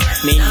song,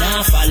 me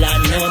nah follow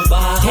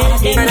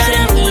nobody. Tell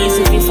them it's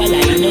easy if I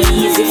lie, no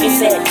easy if you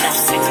say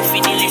that's it if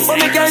you listen. But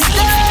me can't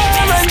stay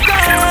and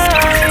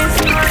guys.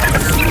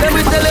 Let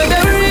me tell you the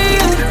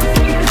real.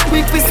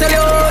 Quick we sell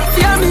you out for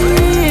your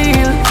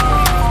meal.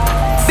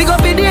 Big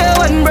up in the air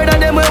one brother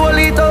them we hold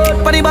it out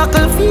for the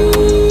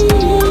battlefield.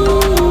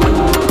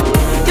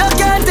 You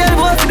can't tell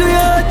what to do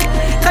yet,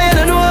 cause you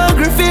don't know how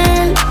to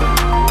feel.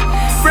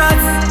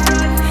 Frats,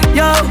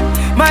 yo,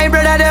 my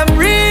brother them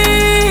real.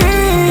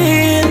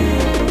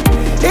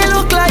 He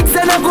look like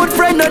send a good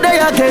friend no day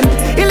again.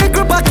 He lick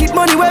up pocket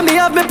money when me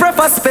have me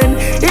prefer spend.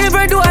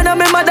 Even do I know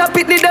me mother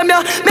pitney them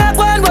ya. Me have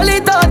one will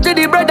it out to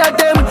the brother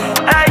them.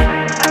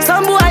 Aye.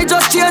 Some boy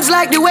just change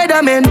like the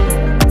weatherman.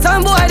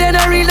 Some boy they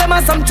don't real them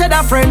as some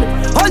cheddar friend.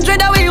 100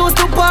 that we used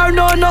to pour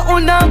no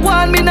one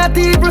one me not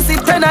even see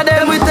 10 of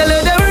them. We tell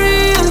you the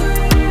real.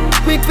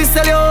 Quick we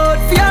sell you out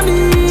for your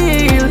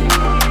meal.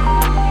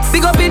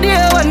 Big up in the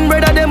air one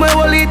brother them we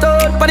hold it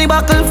out for the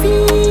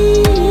battlefield.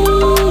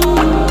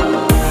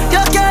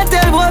 You can't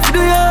tell what to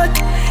do yet,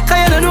 cause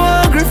you don't know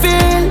how to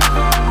feel.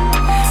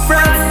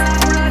 Friends,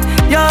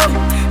 yo,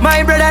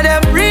 my brother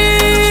them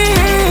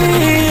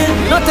real.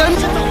 Nothing,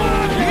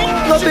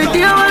 no big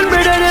deal one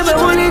brother them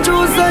only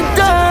choose a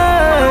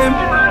time.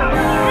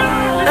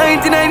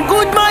 99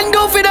 good man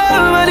go for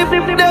them, and if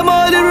them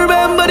all they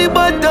remember the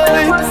bad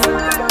times.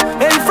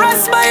 And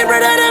friends, my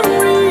brother them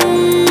real.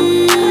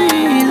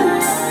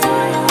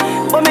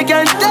 But me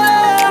can't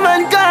tell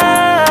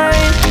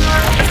mankind.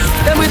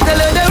 Then we tell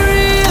you the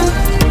real.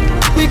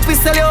 Quick we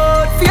sell you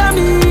out for your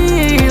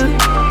meal.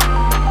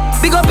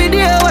 Big up in the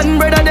air one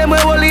brother them we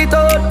hold it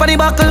out for the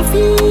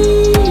battlefield.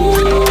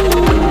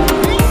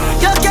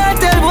 You can't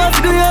tell what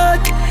to do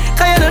yet,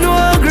 cause you don't know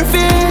how to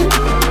feel.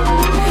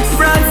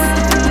 France,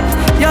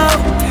 yo,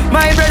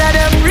 my brother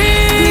them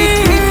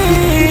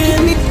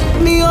real.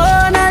 Me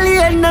own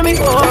alien, na me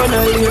own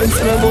alien.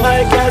 So no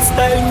boy can't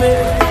style me.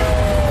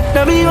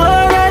 Na me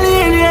own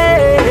alien, yeah.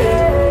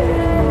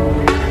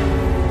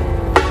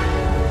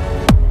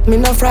 Me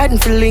not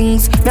frightened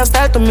feelings, me a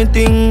style to me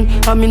thing.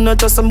 And me not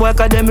just some boy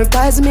cause them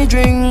replies me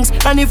drinks.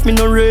 And if me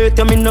no rate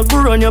you, me no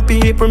go run your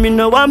people. Me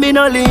no want me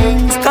no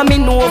links, cause me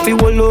know if you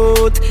will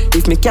out.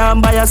 If me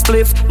can't buy a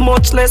spliff,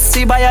 much less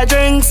see buy a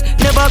drinks.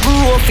 Never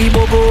grew up fi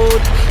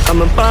bogot. Cause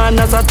me born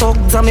as a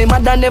thugs and me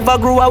mother never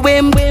grew a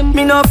whim.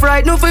 Me no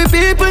frightened for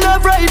people, no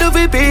frightened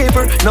for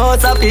people. No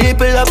it's a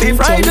people that be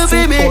frightened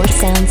for me.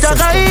 Just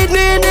hide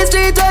me in the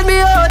street when me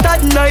out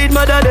at night.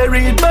 Mother they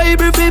read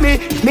Bible for me.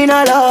 Me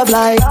no love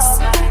likes.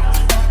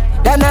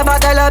 Them never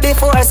tell her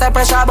before, say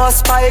pressure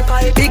bust pipe.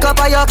 Pick up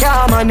or you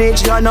can't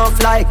manage your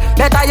enough like.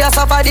 Better you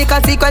suffer the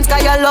consequence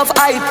cause you love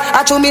hype.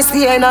 I chew me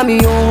staying on me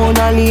own,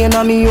 a lane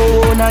on me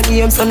own a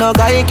game. So no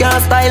guy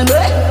can style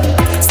me.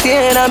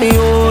 Staying on me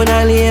own,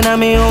 a lane on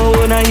me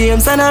own a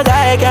game. So no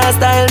guy can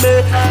style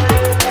me.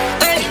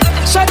 Hey,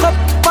 shut up,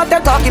 what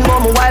they talking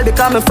about me while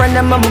become a friend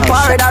them I'm a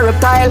pirate a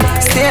reptile.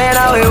 Staying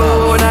on me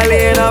own, a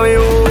lane on me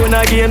own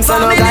a game. So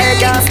no guy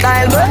can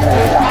style me.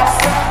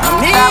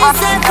 Me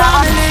say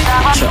family.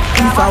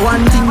 If I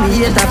want thing, me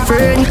hate a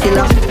friend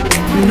killer.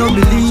 Me no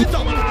believe.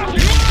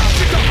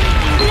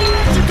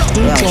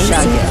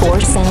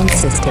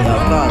 DJC4SOUNDSYSTEM.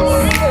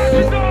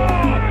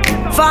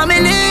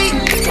 Family.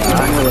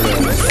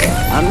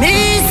 And me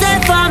say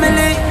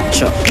family.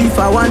 If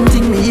I want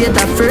thing, me hate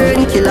a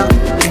friend killer.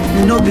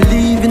 Me no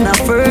believe in a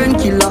friend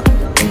killer.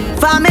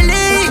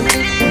 Family.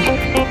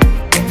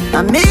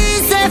 And me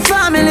say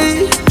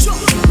family.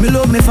 Me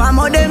love me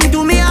family, them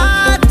to me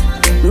heart.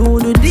 Me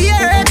would do the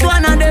earth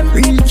one of them.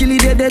 Real kill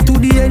it dead to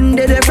the end,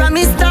 dead from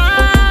me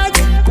start.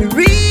 Me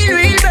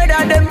real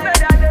better them.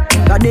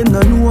 Cause them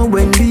no know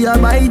when we a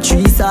buy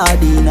 3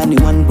 sardines and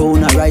the 1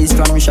 pound a rice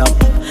from shop.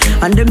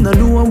 And them no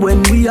know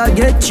when we a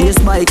get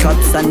chased by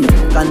cops and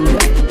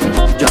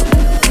drop.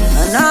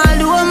 And all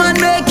the woman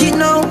make it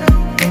now.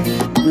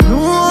 Me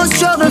know how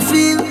struggle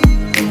feel.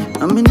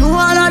 And me know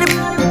all of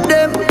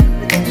them.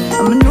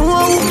 And me know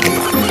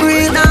how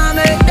real now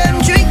make them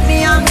trick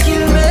me and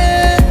kill me.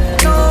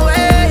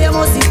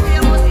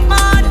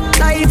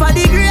 For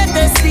the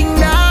greatest thing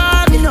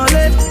that me no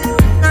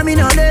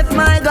left,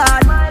 my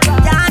God.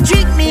 Can't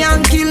trick me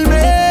and kill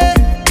me.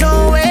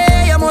 No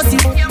way, you must be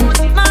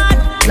mad.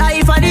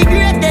 Life for the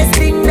greatest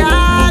thing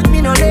that me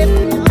no left,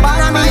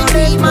 but me no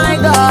left, my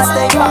God.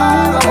 Stay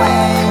far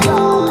away,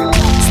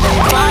 stay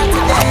far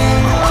today.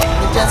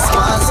 We just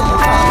want some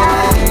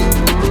fun.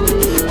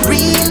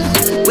 Real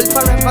will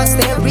forever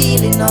stay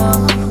real, you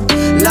know.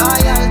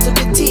 Loyal to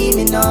the team,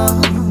 you know.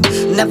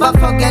 Never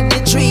forget the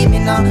dream,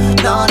 you know.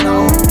 No.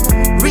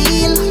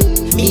 Real,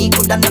 me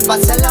coulda never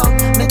sell out.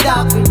 Me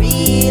dog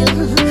be real.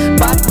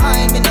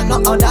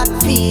 know how that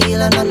feel.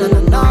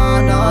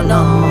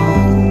 No.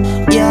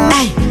 Yeah.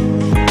 Hey.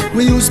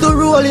 We used to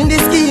roll in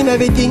this scheme.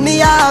 Everything me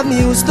have, me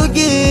used to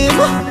give.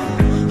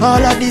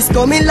 All of this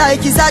coming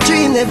like it's a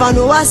dream. Never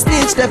know a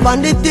snitch step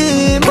on the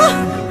team.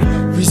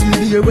 We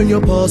still here when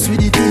you pass with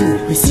the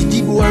thing. We see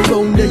the boy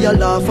around there, you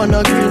laugh and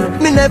a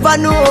grin. Me never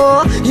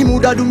know he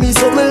woulda do me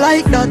something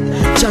like that.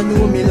 Jah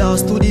know me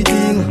lost to the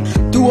thing.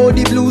 To all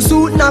the blue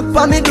suit knock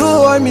on me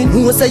door. Me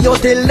know say you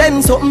tell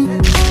them something.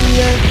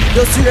 Yeah,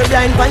 you swear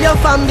blind for your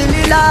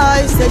family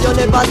life. Say you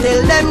never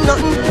tell them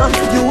nothing.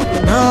 You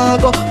nah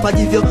go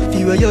forgive you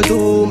for what you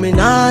do. Me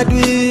nah do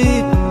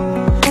it.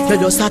 You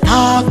just a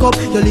talk up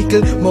your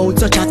little mouth,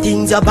 such a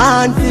things you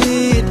born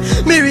fit.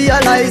 Me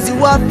realize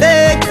you a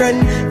fake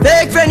friend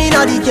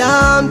inna the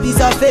camp. Is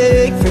a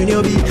fake friend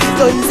you be.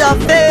 You is a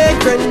fake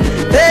friend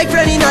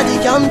inna the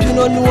camp. You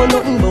don't know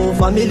nothing about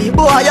family,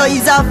 boy. You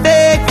is a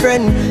fake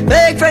friend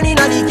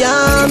inna the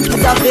camp.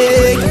 Is a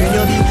fake friend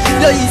you be.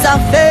 You is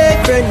a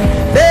fake friend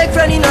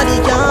inna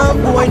the camp.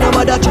 Boy, no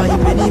matter try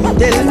penny me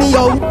tell me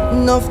how.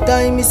 Enough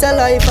time is a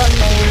life and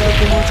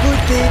too much good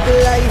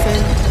people life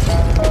and.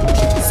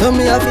 So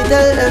me have to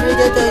tell every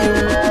ghetto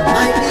you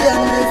might be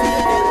angry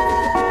for them.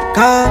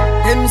 Cause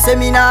them say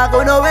me nah go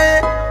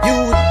nowhere.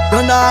 You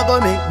don't nah go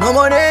make no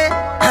money.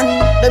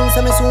 And them say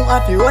me soon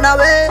have to run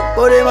away.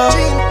 But them a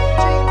dream.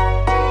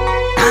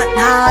 Not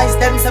nice,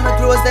 them say me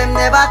clothes them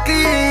never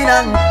clean.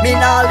 And me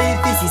nah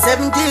live this is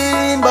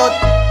 17. But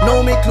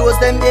now me clothes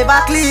them ever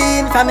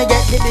clean. For me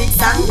get the big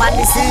song when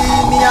me see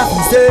me have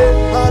to say.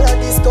 All of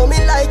this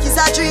coming like it's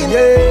a dream.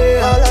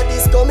 Yeah. All of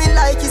this coming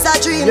like it's a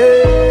dream.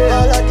 Yeah.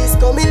 All of this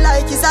coming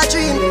like it's a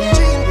dream. Yeah.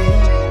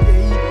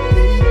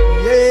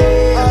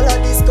 All of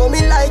this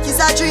coming like it's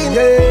a dream.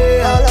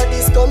 Yeah. All of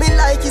this coming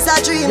like it's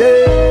a dream.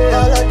 Yeah.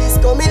 All of this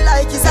coming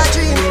like it's a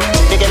dream.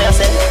 You get what I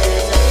say?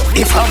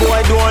 If a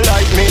boy don't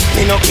like me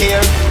no care.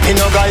 Me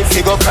no guy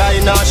fi go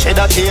cry nor shed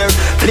a tear.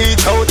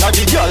 Bleach out a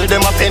the girl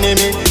them a penny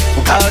me.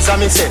 Cause a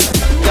me say,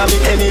 ya me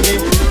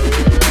enemy.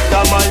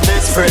 They're my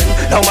best friend.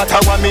 No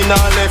matter what me nah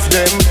left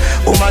them.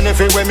 Woman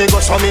everywhere me go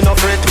so me no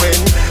fret when.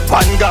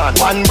 One gun,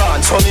 one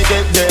band so me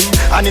get them.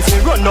 And if me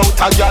run out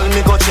a gal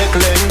me go check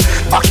them.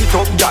 Back it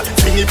up gal,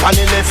 bring it on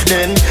the left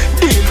then.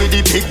 Deal with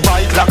the big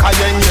bike like a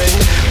yen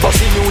yen.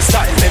 Bossy new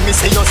style, let me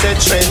see you set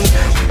trend.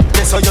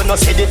 So you no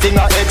see the thing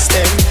I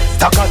extend.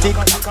 Takatik,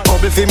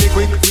 bubble fi me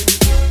quick.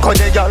 Cut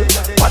the gal,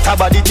 what a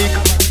body tick.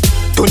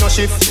 Do no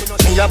shift,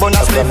 me a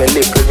bonus flip. Mini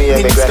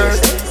skirt,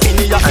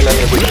 mini a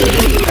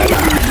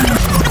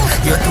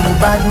you're too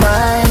bad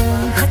mind,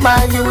 my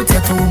youth, you're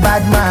too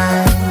bad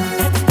mind.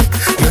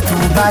 You're too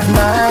bad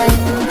mind,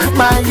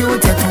 my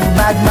youth, you're too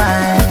bad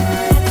mind.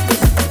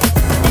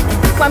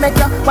 Why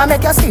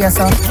make you see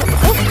so?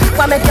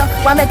 Why make you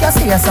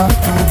see so?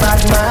 Too bad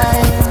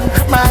mind,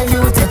 my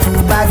youth, you're too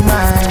bad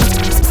mind.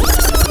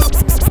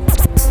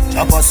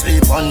 Drop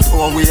asleep and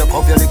don't wake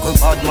up your little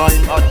bad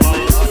mind.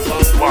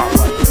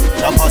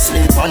 Drop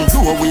asleep and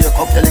don't wake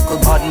up your little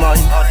bad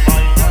mind.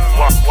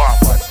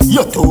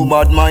 You're too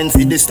bad mind for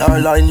the star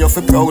line. You're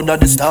for proud of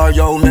the star,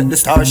 yo, make the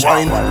star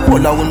shine.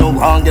 All I wanna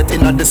want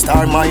getting at the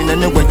star mine.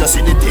 Anyway you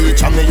see the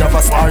teacher, me have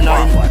a star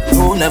 9.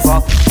 You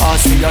never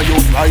ask me a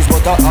youth rise,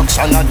 but the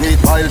action I do it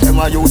while them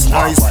I use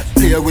nice.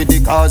 Play with the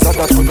cars, I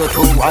got to go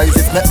too wise.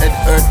 If my head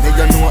hurt me,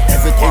 you know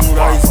everything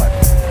rise.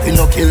 We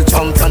no kill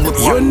champion with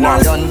one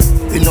million.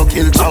 We no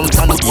kill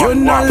champion with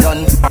 1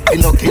 million. We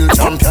no kill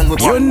champion with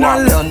 1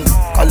 million.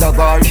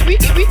 Calabar, champion.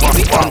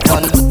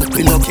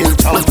 We no kill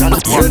champion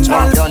with 1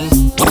 champion.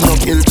 We no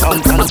kill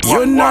champion with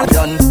 1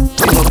 million.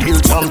 We no kill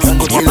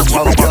champion with 1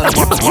 champion.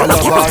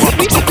 Calabar.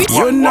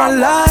 You not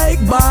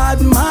like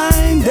bad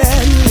mind,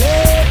 then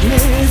let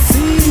me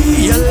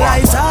see your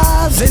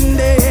lighters in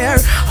the air.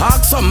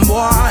 Ask some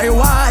boy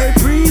why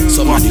breathe.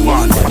 Somebody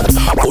want them.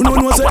 Who no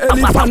know say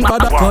elephant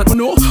bad cut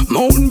no.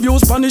 Mountain View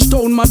Spanish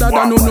town madder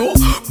than no.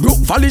 Brook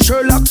Valley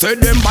Sherlock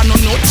said them ban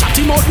no.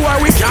 Chatty mouth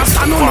boy we can't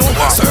stand no.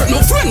 Sir no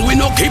friend we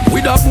no keep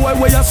with a boy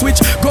where you switch.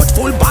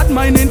 Grudgeful bad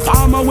mind in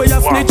farmer where you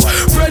snitch.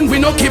 Friend we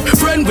no keep,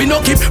 friend we no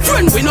keep,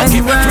 friend we no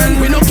keep, friend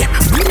we no keep.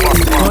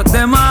 Cut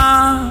them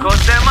off,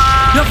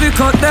 you fi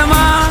cut them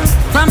off.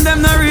 From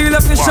them no real,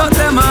 you fi shut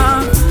them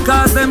off.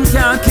 Cause them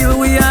can't kill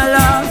we all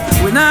off.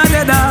 We not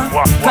dead off.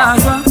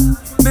 Cause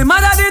me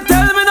mother did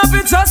tell me not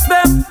to trust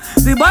them.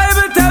 The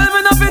Bible tell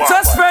me not to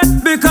trust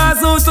friend. Because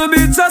who to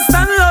be trust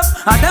and love.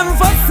 And them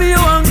first see you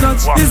and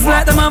touch. It's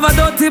like them have a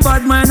dirty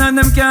bad mind and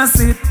them can't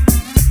see it.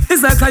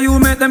 It's like how you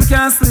make them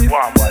can't sleep.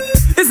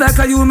 It's like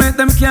how you make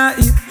them can't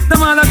eat.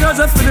 Them all a girls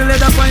just for the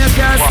leather on your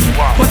can't see.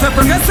 But you're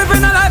progressive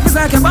in a life is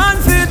like a band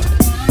fit.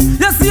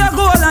 You see a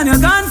goal and you're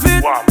gone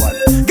fit.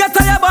 Get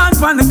to your band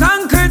from the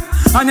concrete.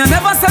 And you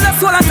never sell a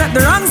soul and take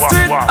the wrong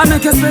street. I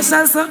make you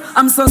special, so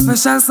I'm so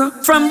special, so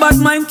from bad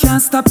mind can't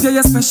stop you,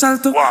 you're special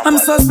too. I'm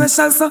so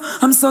special, so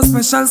I'm so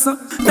special, so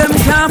them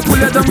can't pull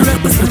you down,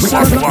 let me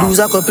special. Lose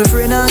a couple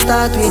friends and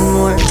start with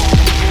more.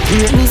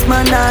 Greatness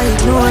man I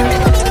ignore.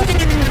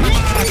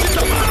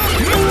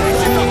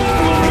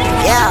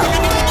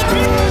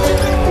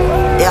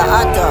 Yeah,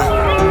 Otto.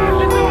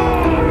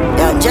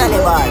 Yeah, Jelly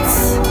Bars.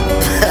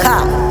 Ha.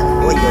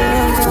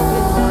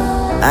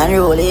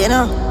 Unroll, you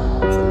know.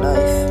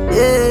 Life.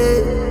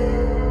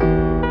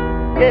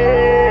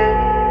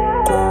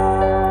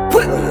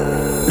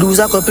 Lose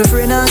a couple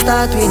friends and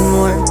start with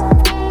more.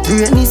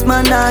 Greatness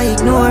man I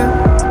ignore.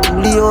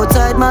 The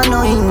outside man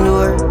no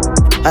indoor.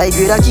 I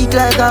grade a kick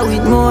like a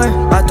with more.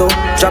 Ato,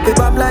 drop it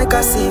up like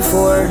a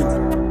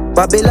C4.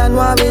 Babylon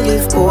where we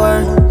live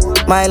poor.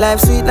 My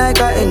life sweet like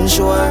a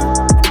ensure.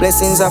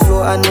 Blessings are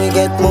flow and we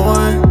get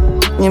more.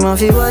 You ma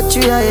fi watch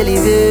we a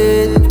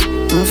elevate.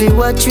 You fi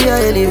watch we a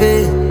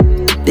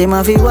elevate. They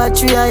ma fi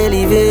watch we a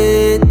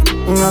elevate.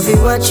 You ma fi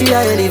watch we a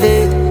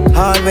elevate.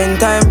 All when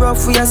time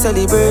rough we a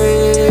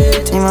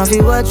celebrate. You ma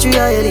fi watch we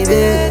a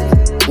elevate.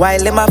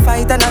 While them a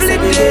fight and a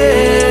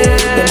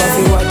segregate. They ma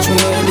fi watch we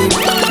a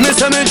elevate. Me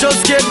say me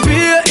just get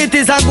paid, it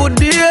is a good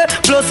day.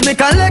 Plus me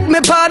collect me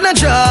partner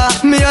jar.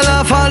 Me a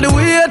laugh all the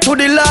way to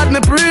the Lord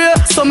me pray.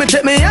 So me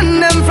take me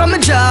hand them from me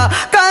jar.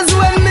 Cause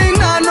when me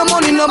nah no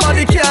money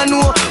nobody can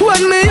know.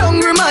 When me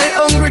hungry my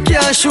hungry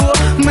can't show.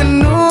 Me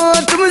know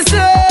to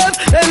myself,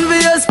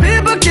 envious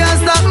people can't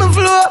stop me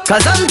flow.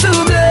 Cause I'm too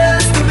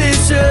blessed to be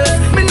sure.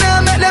 Me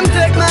nah make them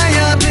take my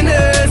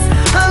happiness.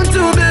 I'm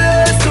too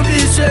blessed to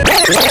be sure.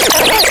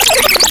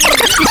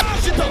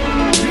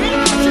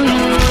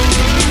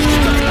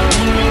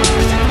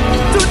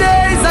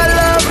 Today's a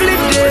lovely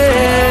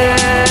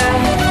day.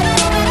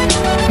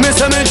 Me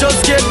say me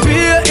just get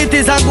paid, it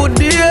is a good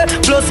day.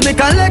 Plus me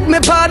collect me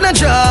partner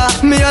jar.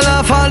 Me a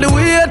laugh all the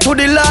way to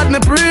the Lord me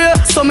pray.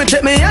 So me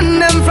take me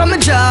hand them from me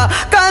jar.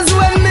 Cause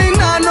when me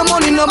nah no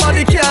money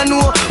nobody can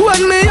know.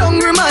 When me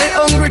hungry my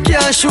hungry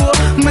can't show.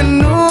 Me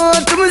know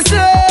to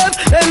myself,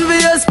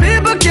 envious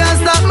people can't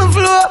stop me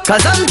flow.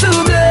 Cause I'm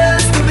too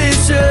blessed to be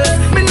sure.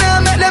 Me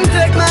nah make them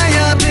take my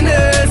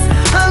happiness.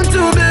 I'm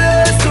too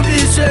blessed to be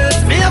sure.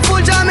 Me a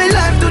full jam me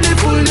life to the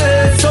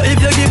fullness. So if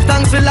you give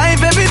thanks for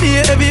life every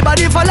day,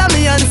 everybody follow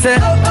me and say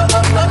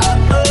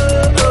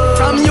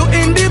from you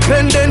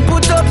independent,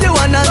 put up the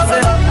one and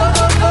say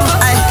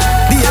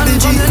Baby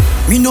G,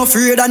 me no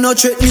afraid of no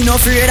threat, me no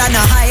afraid of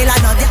no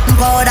highland, no getting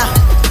powder.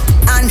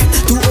 And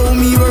to owe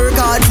me work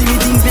hard, see me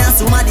things me and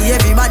somebody,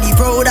 everybody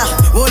prouder.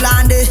 Hold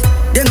on there,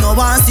 them no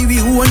want see we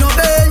who no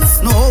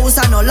Benz, no house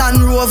and no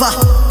Land Rover.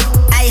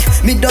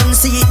 Me don't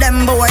see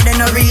them boy, they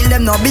no real,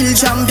 them no build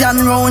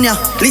champion round ya.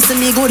 Listen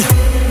me good,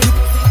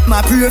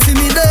 my pray for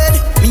me dead,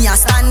 me a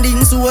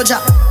standing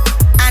soldier.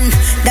 And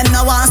them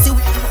no want see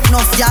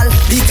enough y'all,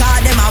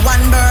 because them a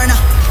one burner.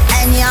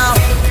 Anyhow,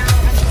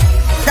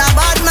 the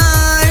bad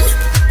man,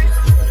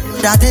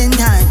 that in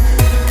time.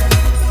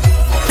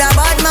 The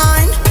bad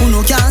man, who no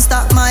can't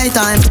stop my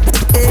time.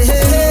 Hey,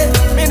 hey,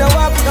 hey. Me no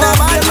have no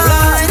bad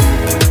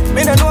man.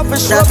 Me no know for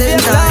sure. That in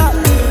time.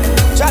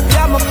 The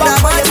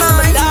bad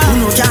man,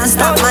 who no can't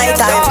stop my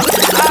time.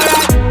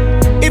 Alright.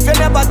 If you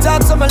never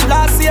talk to me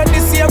last year,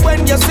 this year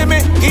when you see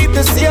me, keep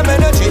the same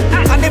energy.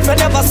 And if you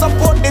never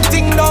support the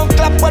thing, don't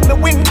clap when me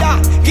win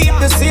down. Keep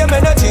the same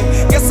energy.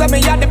 You say me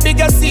are the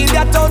biggest seed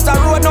that out the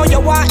road, now you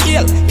want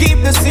heal.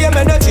 Keep the same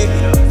energy.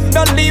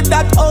 Don't leave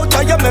that out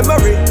of your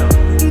memory.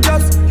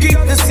 Just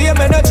keep the same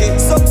energy.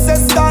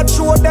 Success start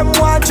show them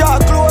want draw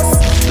close.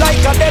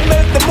 Like a them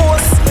help the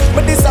most.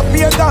 But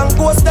disappear gone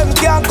ghost, them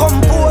can't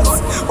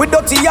compose. With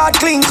dirty yard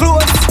clean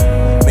clothes.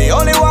 Me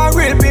only want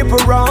real people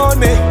around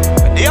me.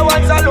 They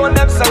ones alone,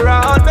 them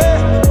surround me.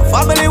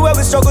 Family where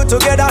we struggle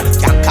together.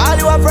 Can't call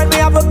you a friend, me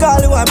have to call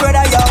you a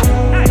brother, yo.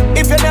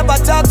 If you never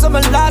talk to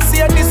me last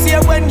year, this year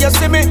when you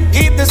see me,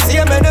 keep the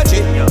same energy.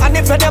 And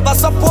if you never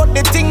support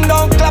the thing,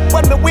 don't clap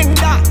when me win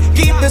that.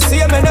 Keep the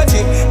same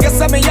energy. You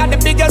say me are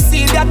the biggest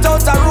seed that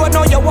out the road,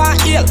 now you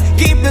want heal.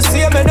 Keep the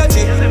same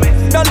energy.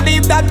 Don't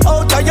leave that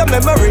out of your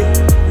memory.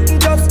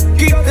 Just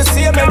keep the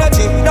same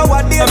energy.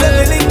 Nowadays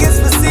the link is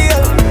for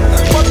sale.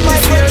 But my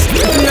friends,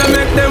 you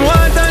make them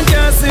want and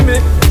can't see me.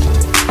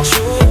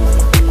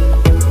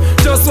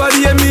 Just what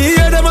they me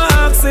hear them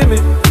asking me.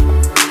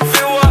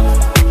 Feel what?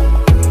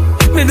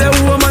 Me the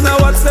woman I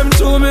watch them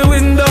through me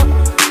window.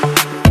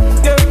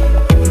 Yeah.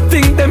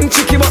 Think them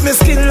tricky but me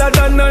skiller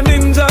than a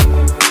ninja.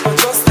 I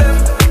trust them.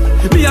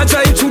 Me I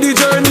try through the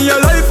journey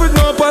of life with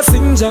no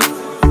passenger.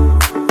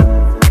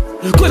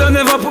 Coulda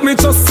never put me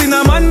trust in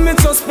a man, me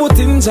just put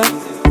in Jah.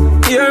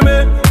 Hear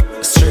me?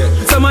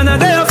 Straight. Some man are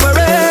there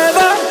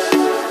forever.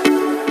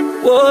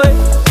 Boy,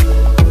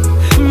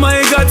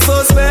 my God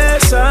so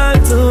special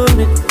to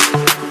me.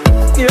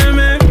 Hear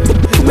me?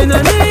 Me no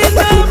need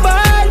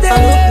nobody.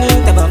 I don't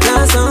need to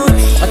pass on.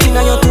 But in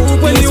your two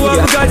when you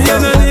have God, you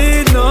no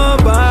need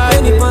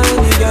nobody.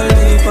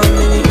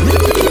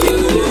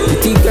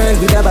 Pretty girl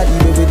with a body,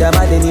 with a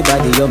bad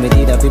anybody. You me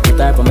need a people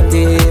type on my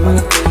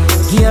team.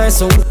 Here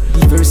so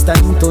the first time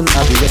turn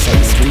up the rest of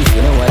the street,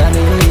 you know what I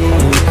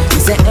mean? He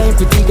said, hey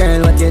pretty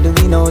girl, what you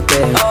doing out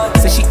there?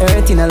 Say she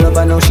hurting a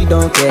lover, now she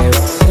don't care.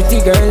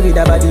 Pretty girl with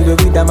a body,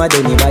 with a mad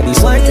anybody.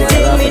 So one thing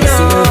me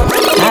know,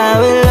 I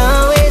will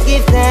always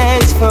give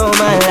thanks for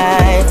my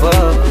life,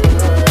 oh.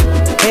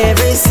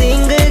 Every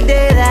single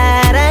day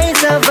that I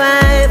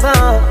survive,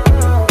 oh.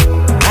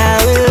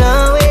 I will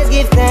always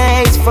give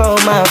thanks for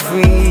my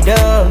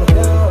freedom.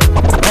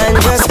 And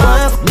just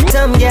pop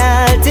some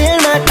girl till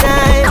my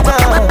time.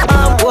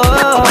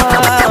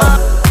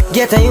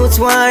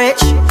 want rich.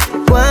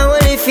 One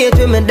only faith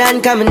with me done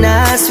coming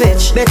now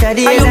switch. Better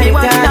days than the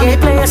target.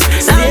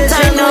 Still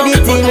trying to do the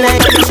thing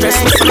like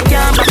stress me so me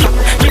can't back up.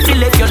 Me feel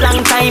left you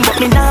long time but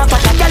me nah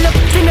back up. Girl, you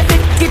feel me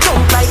fit, you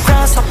jump like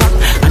grasshopper.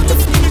 And the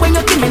when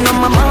you give me no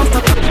my mouth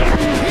up.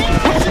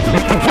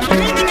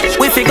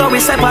 We figure we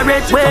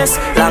separate ways.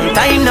 Long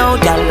time now,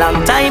 girl,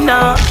 long time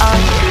now.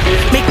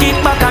 Me kick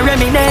back and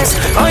reminisce.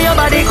 Oh, your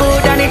body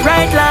good and it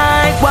right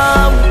like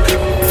wow.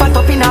 Fat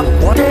up in a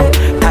body,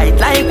 tight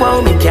like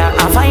wow. Me can't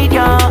avoid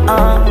ya.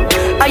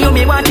 Are you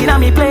me wanting a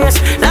me place?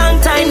 Long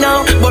time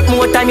now, but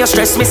more time you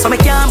stress me so me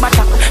can't back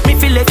up. Me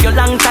feel left you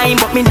long time,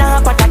 but me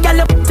nah back up. Girl,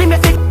 you feel me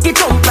fit, you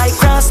jump like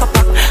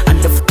grasshopper. And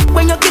the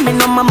when you give me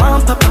no my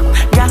mom papa,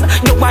 girl,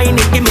 you whine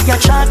it, give me a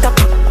chart up.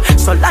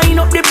 So line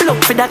up the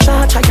block for the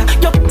charger.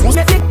 You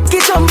me fit,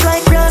 you jump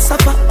like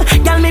grasshopper.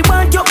 Girl, me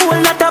want you all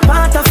not a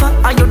part of her.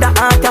 Are you the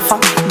heart of her?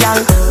 Girl,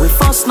 we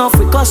fuss enough,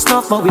 we cuss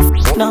enough, but we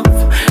f*** enough.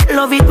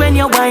 Love it when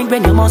you whine,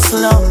 when you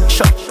muscle up.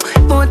 Sure.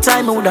 More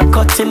time I woulda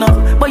cut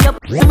enough, but you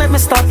make me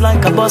stop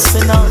like a bus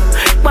enough.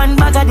 One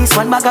bag of this,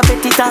 one bag of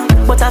petty town.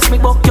 But as me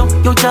buck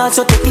you just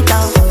so take it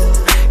out.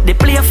 They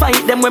play a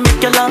fight, them we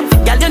make you laugh.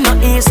 Girl, you not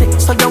easy,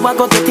 so you a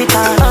go get it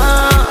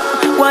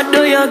on. What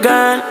do you,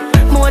 girl?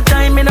 More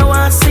time me no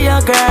want see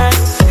you, girl.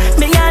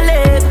 Me a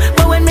live,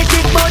 but when me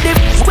think about the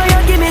where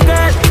you give me,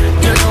 girl,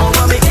 you know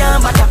what me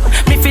can't back up.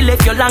 Me feel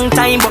like you long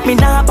time, but me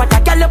nah back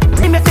up. Girl,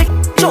 you me fit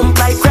jump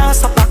like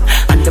grasshopper.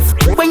 And the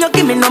when you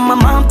give me no my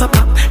mom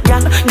papa,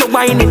 girl, you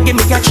whine it, give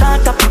me a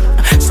chart up.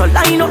 So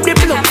line up the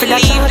block for the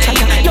charger.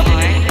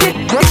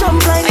 You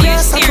jump like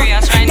grasshopper.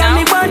 Girl,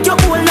 me want you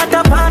all not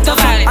a part of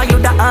her. Are you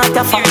the heart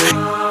of her?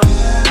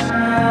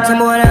 Some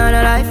boy on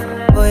a life.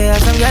 Boy, yeah,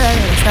 some girl I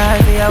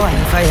start for your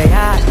wife, for your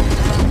yard.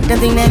 Them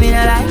think them in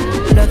a life.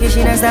 Lucky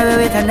she not stab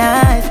with a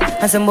knife.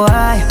 And some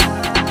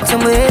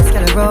ways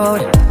got a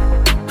road.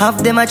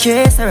 Half them a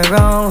chase her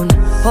around.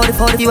 Hold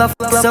the you a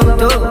fuck some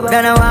too.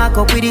 Then I walk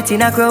up with it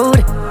in a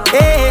crowd.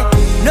 Hey,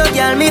 no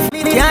girl me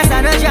can't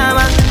stand no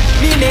drama.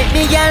 Me make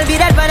me girl be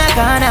that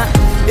banana.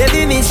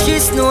 Baby miss she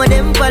know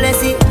them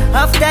policy.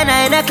 After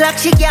 9 o'clock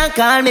she can't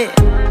call me.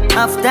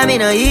 After me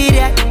no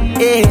idiot,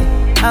 yeah.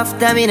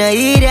 After me no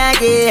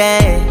idiot,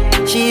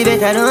 yeah. She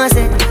better know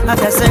say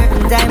after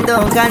certain time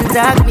don't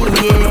contact me,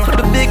 yeah.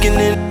 From the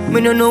beginning, me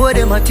no know what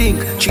them a think.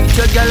 Treat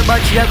your girl but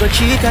she a go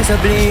cheat as a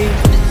blink.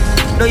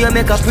 Now you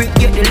make a prick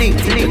get the link.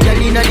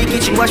 Girl inna the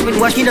kitchen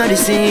wash inna the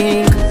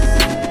sink.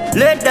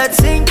 Let that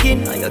sink in.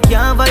 You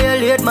can't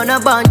violate man a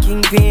band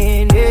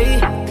kingpin,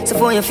 yeah. So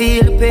for you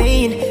feel the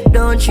pain,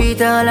 don't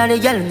treat all of the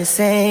girl the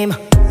same.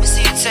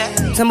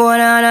 Some boy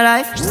on a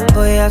life.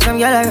 Boy, have some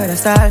girl I rather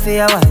style for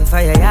your wife, for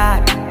your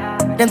yard.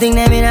 Them think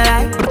them in a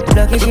life.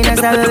 Lucky she not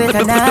stab with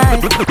a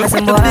knife. But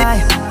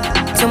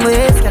some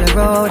ways got a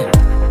road.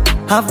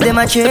 Half them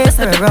a chase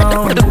her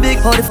around.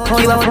 How the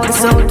fuck you a fuck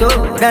so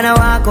too? Then I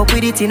walk up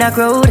with it in a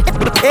crowd.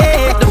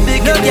 Hey,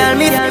 no girl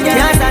me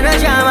can't stand no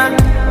drama.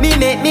 Me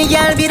make me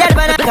girl be that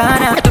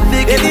banana.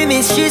 Baby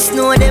miss she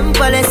know them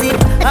policy.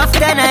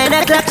 After 9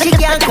 o'clock she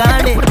can't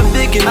call me.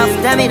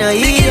 After me no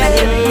idiot,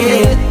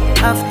 yeah.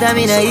 After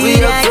me no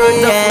idiot,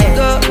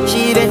 yeah.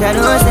 She better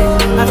know say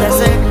after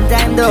certain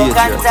time don't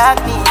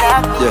contact me.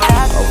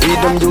 We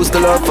them used to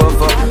love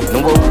forever.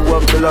 Know who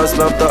up the last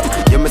laughter.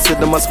 Yeah, me see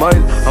them a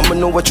smile. I'ma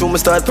know what you me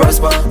start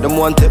prosper. Them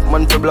one tip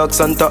man for block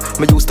Santa.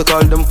 Me used to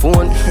call them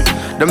phone.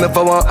 Them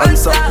never want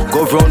answer.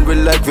 Go round with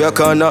like we a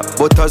corner.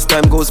 But as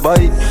time goes by,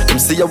 them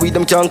see how we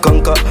them can't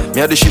conquer. Me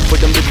had the ship for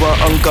them with one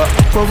anchor.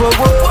 Whoa, whoa,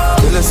 whoa.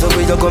 Tell us how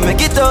we you gonna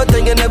make it out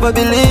and you never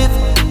believe.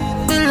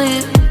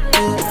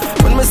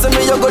 When me say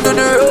me you go to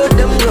the road,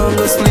 them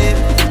gonna sleep.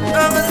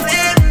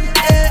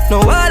 Now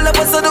all of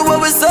us are the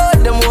what we saw,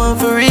 them want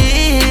for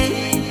real.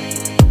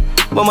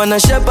 But man a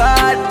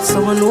shepherd,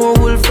 someone who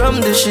wool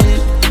from the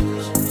sheep.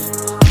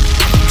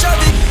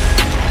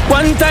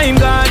 One time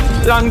gone,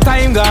 long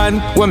time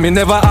gone, when me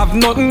never have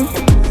nothing.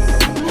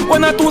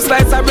 One or two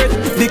slices of bread,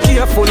 be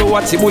careful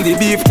what you bully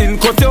beef tin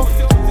cut you.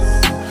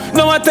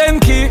 Now a 10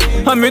 key,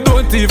 and me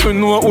don't even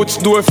know which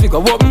door figure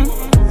open.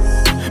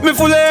 Me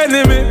full of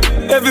enemy,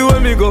 everywhere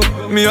me go,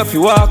 me have to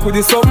walk with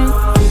the something.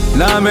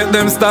 Now make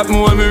them stop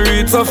me when me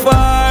reach so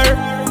far.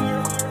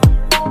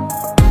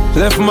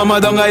 Left mama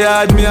down a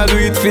yard, me a do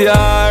it for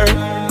her.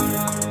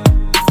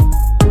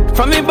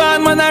 From me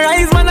born, man I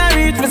rise, man I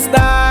reach me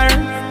star.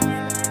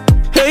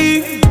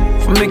 Hey,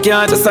 from me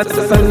can't just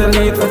sit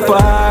underneath the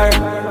bar.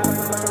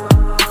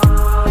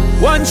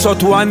 One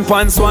shot, one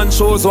pants, one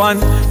shows, one.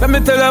 Let me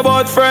tell you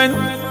about friend.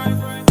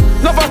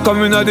 Never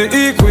come in the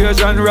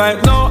equation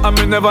right now, and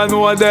me never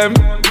know them.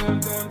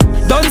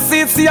 Don't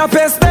see a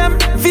pest them.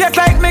 Fake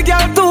like me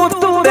girl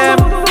to them.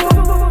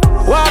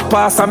 Walk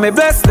past and me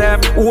bless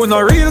them. Who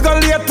no real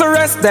girl yet to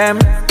rest them.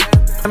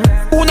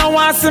 Who no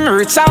want see me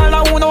rich all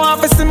and who no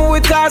want to see me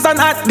with cars and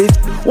hot bitch.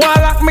 Why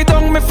lock me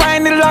down, me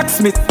find the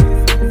locksmith.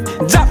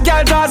 Jab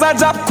girl jaws a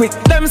jab quick.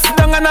 Them sit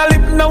down and a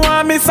lip, no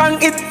want me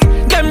sang it.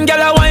 Them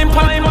gyal a wine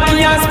pan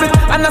me a split.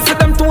 And I see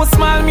them too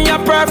small, me a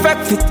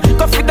perfect fit.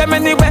 Go fit them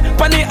anywhere,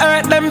 pan the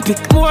earth them pick.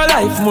 More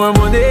life, more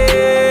money.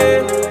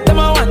 Them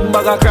a one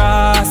bag of crap.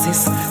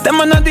 losses. Them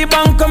a not the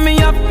bank, me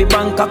have the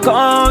bank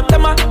account.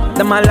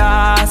 Them a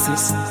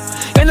losses.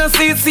 You know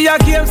see a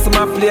game, so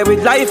I play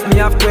with life. Me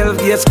have 12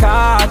 gauge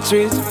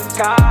cartridge.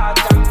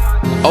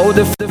 How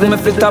the f*** me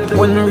fit up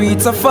when me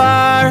reach so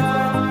far?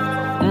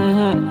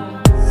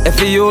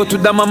 If you to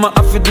the mama,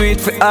 have to do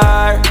it for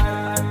her.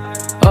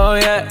 Oh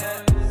yeah.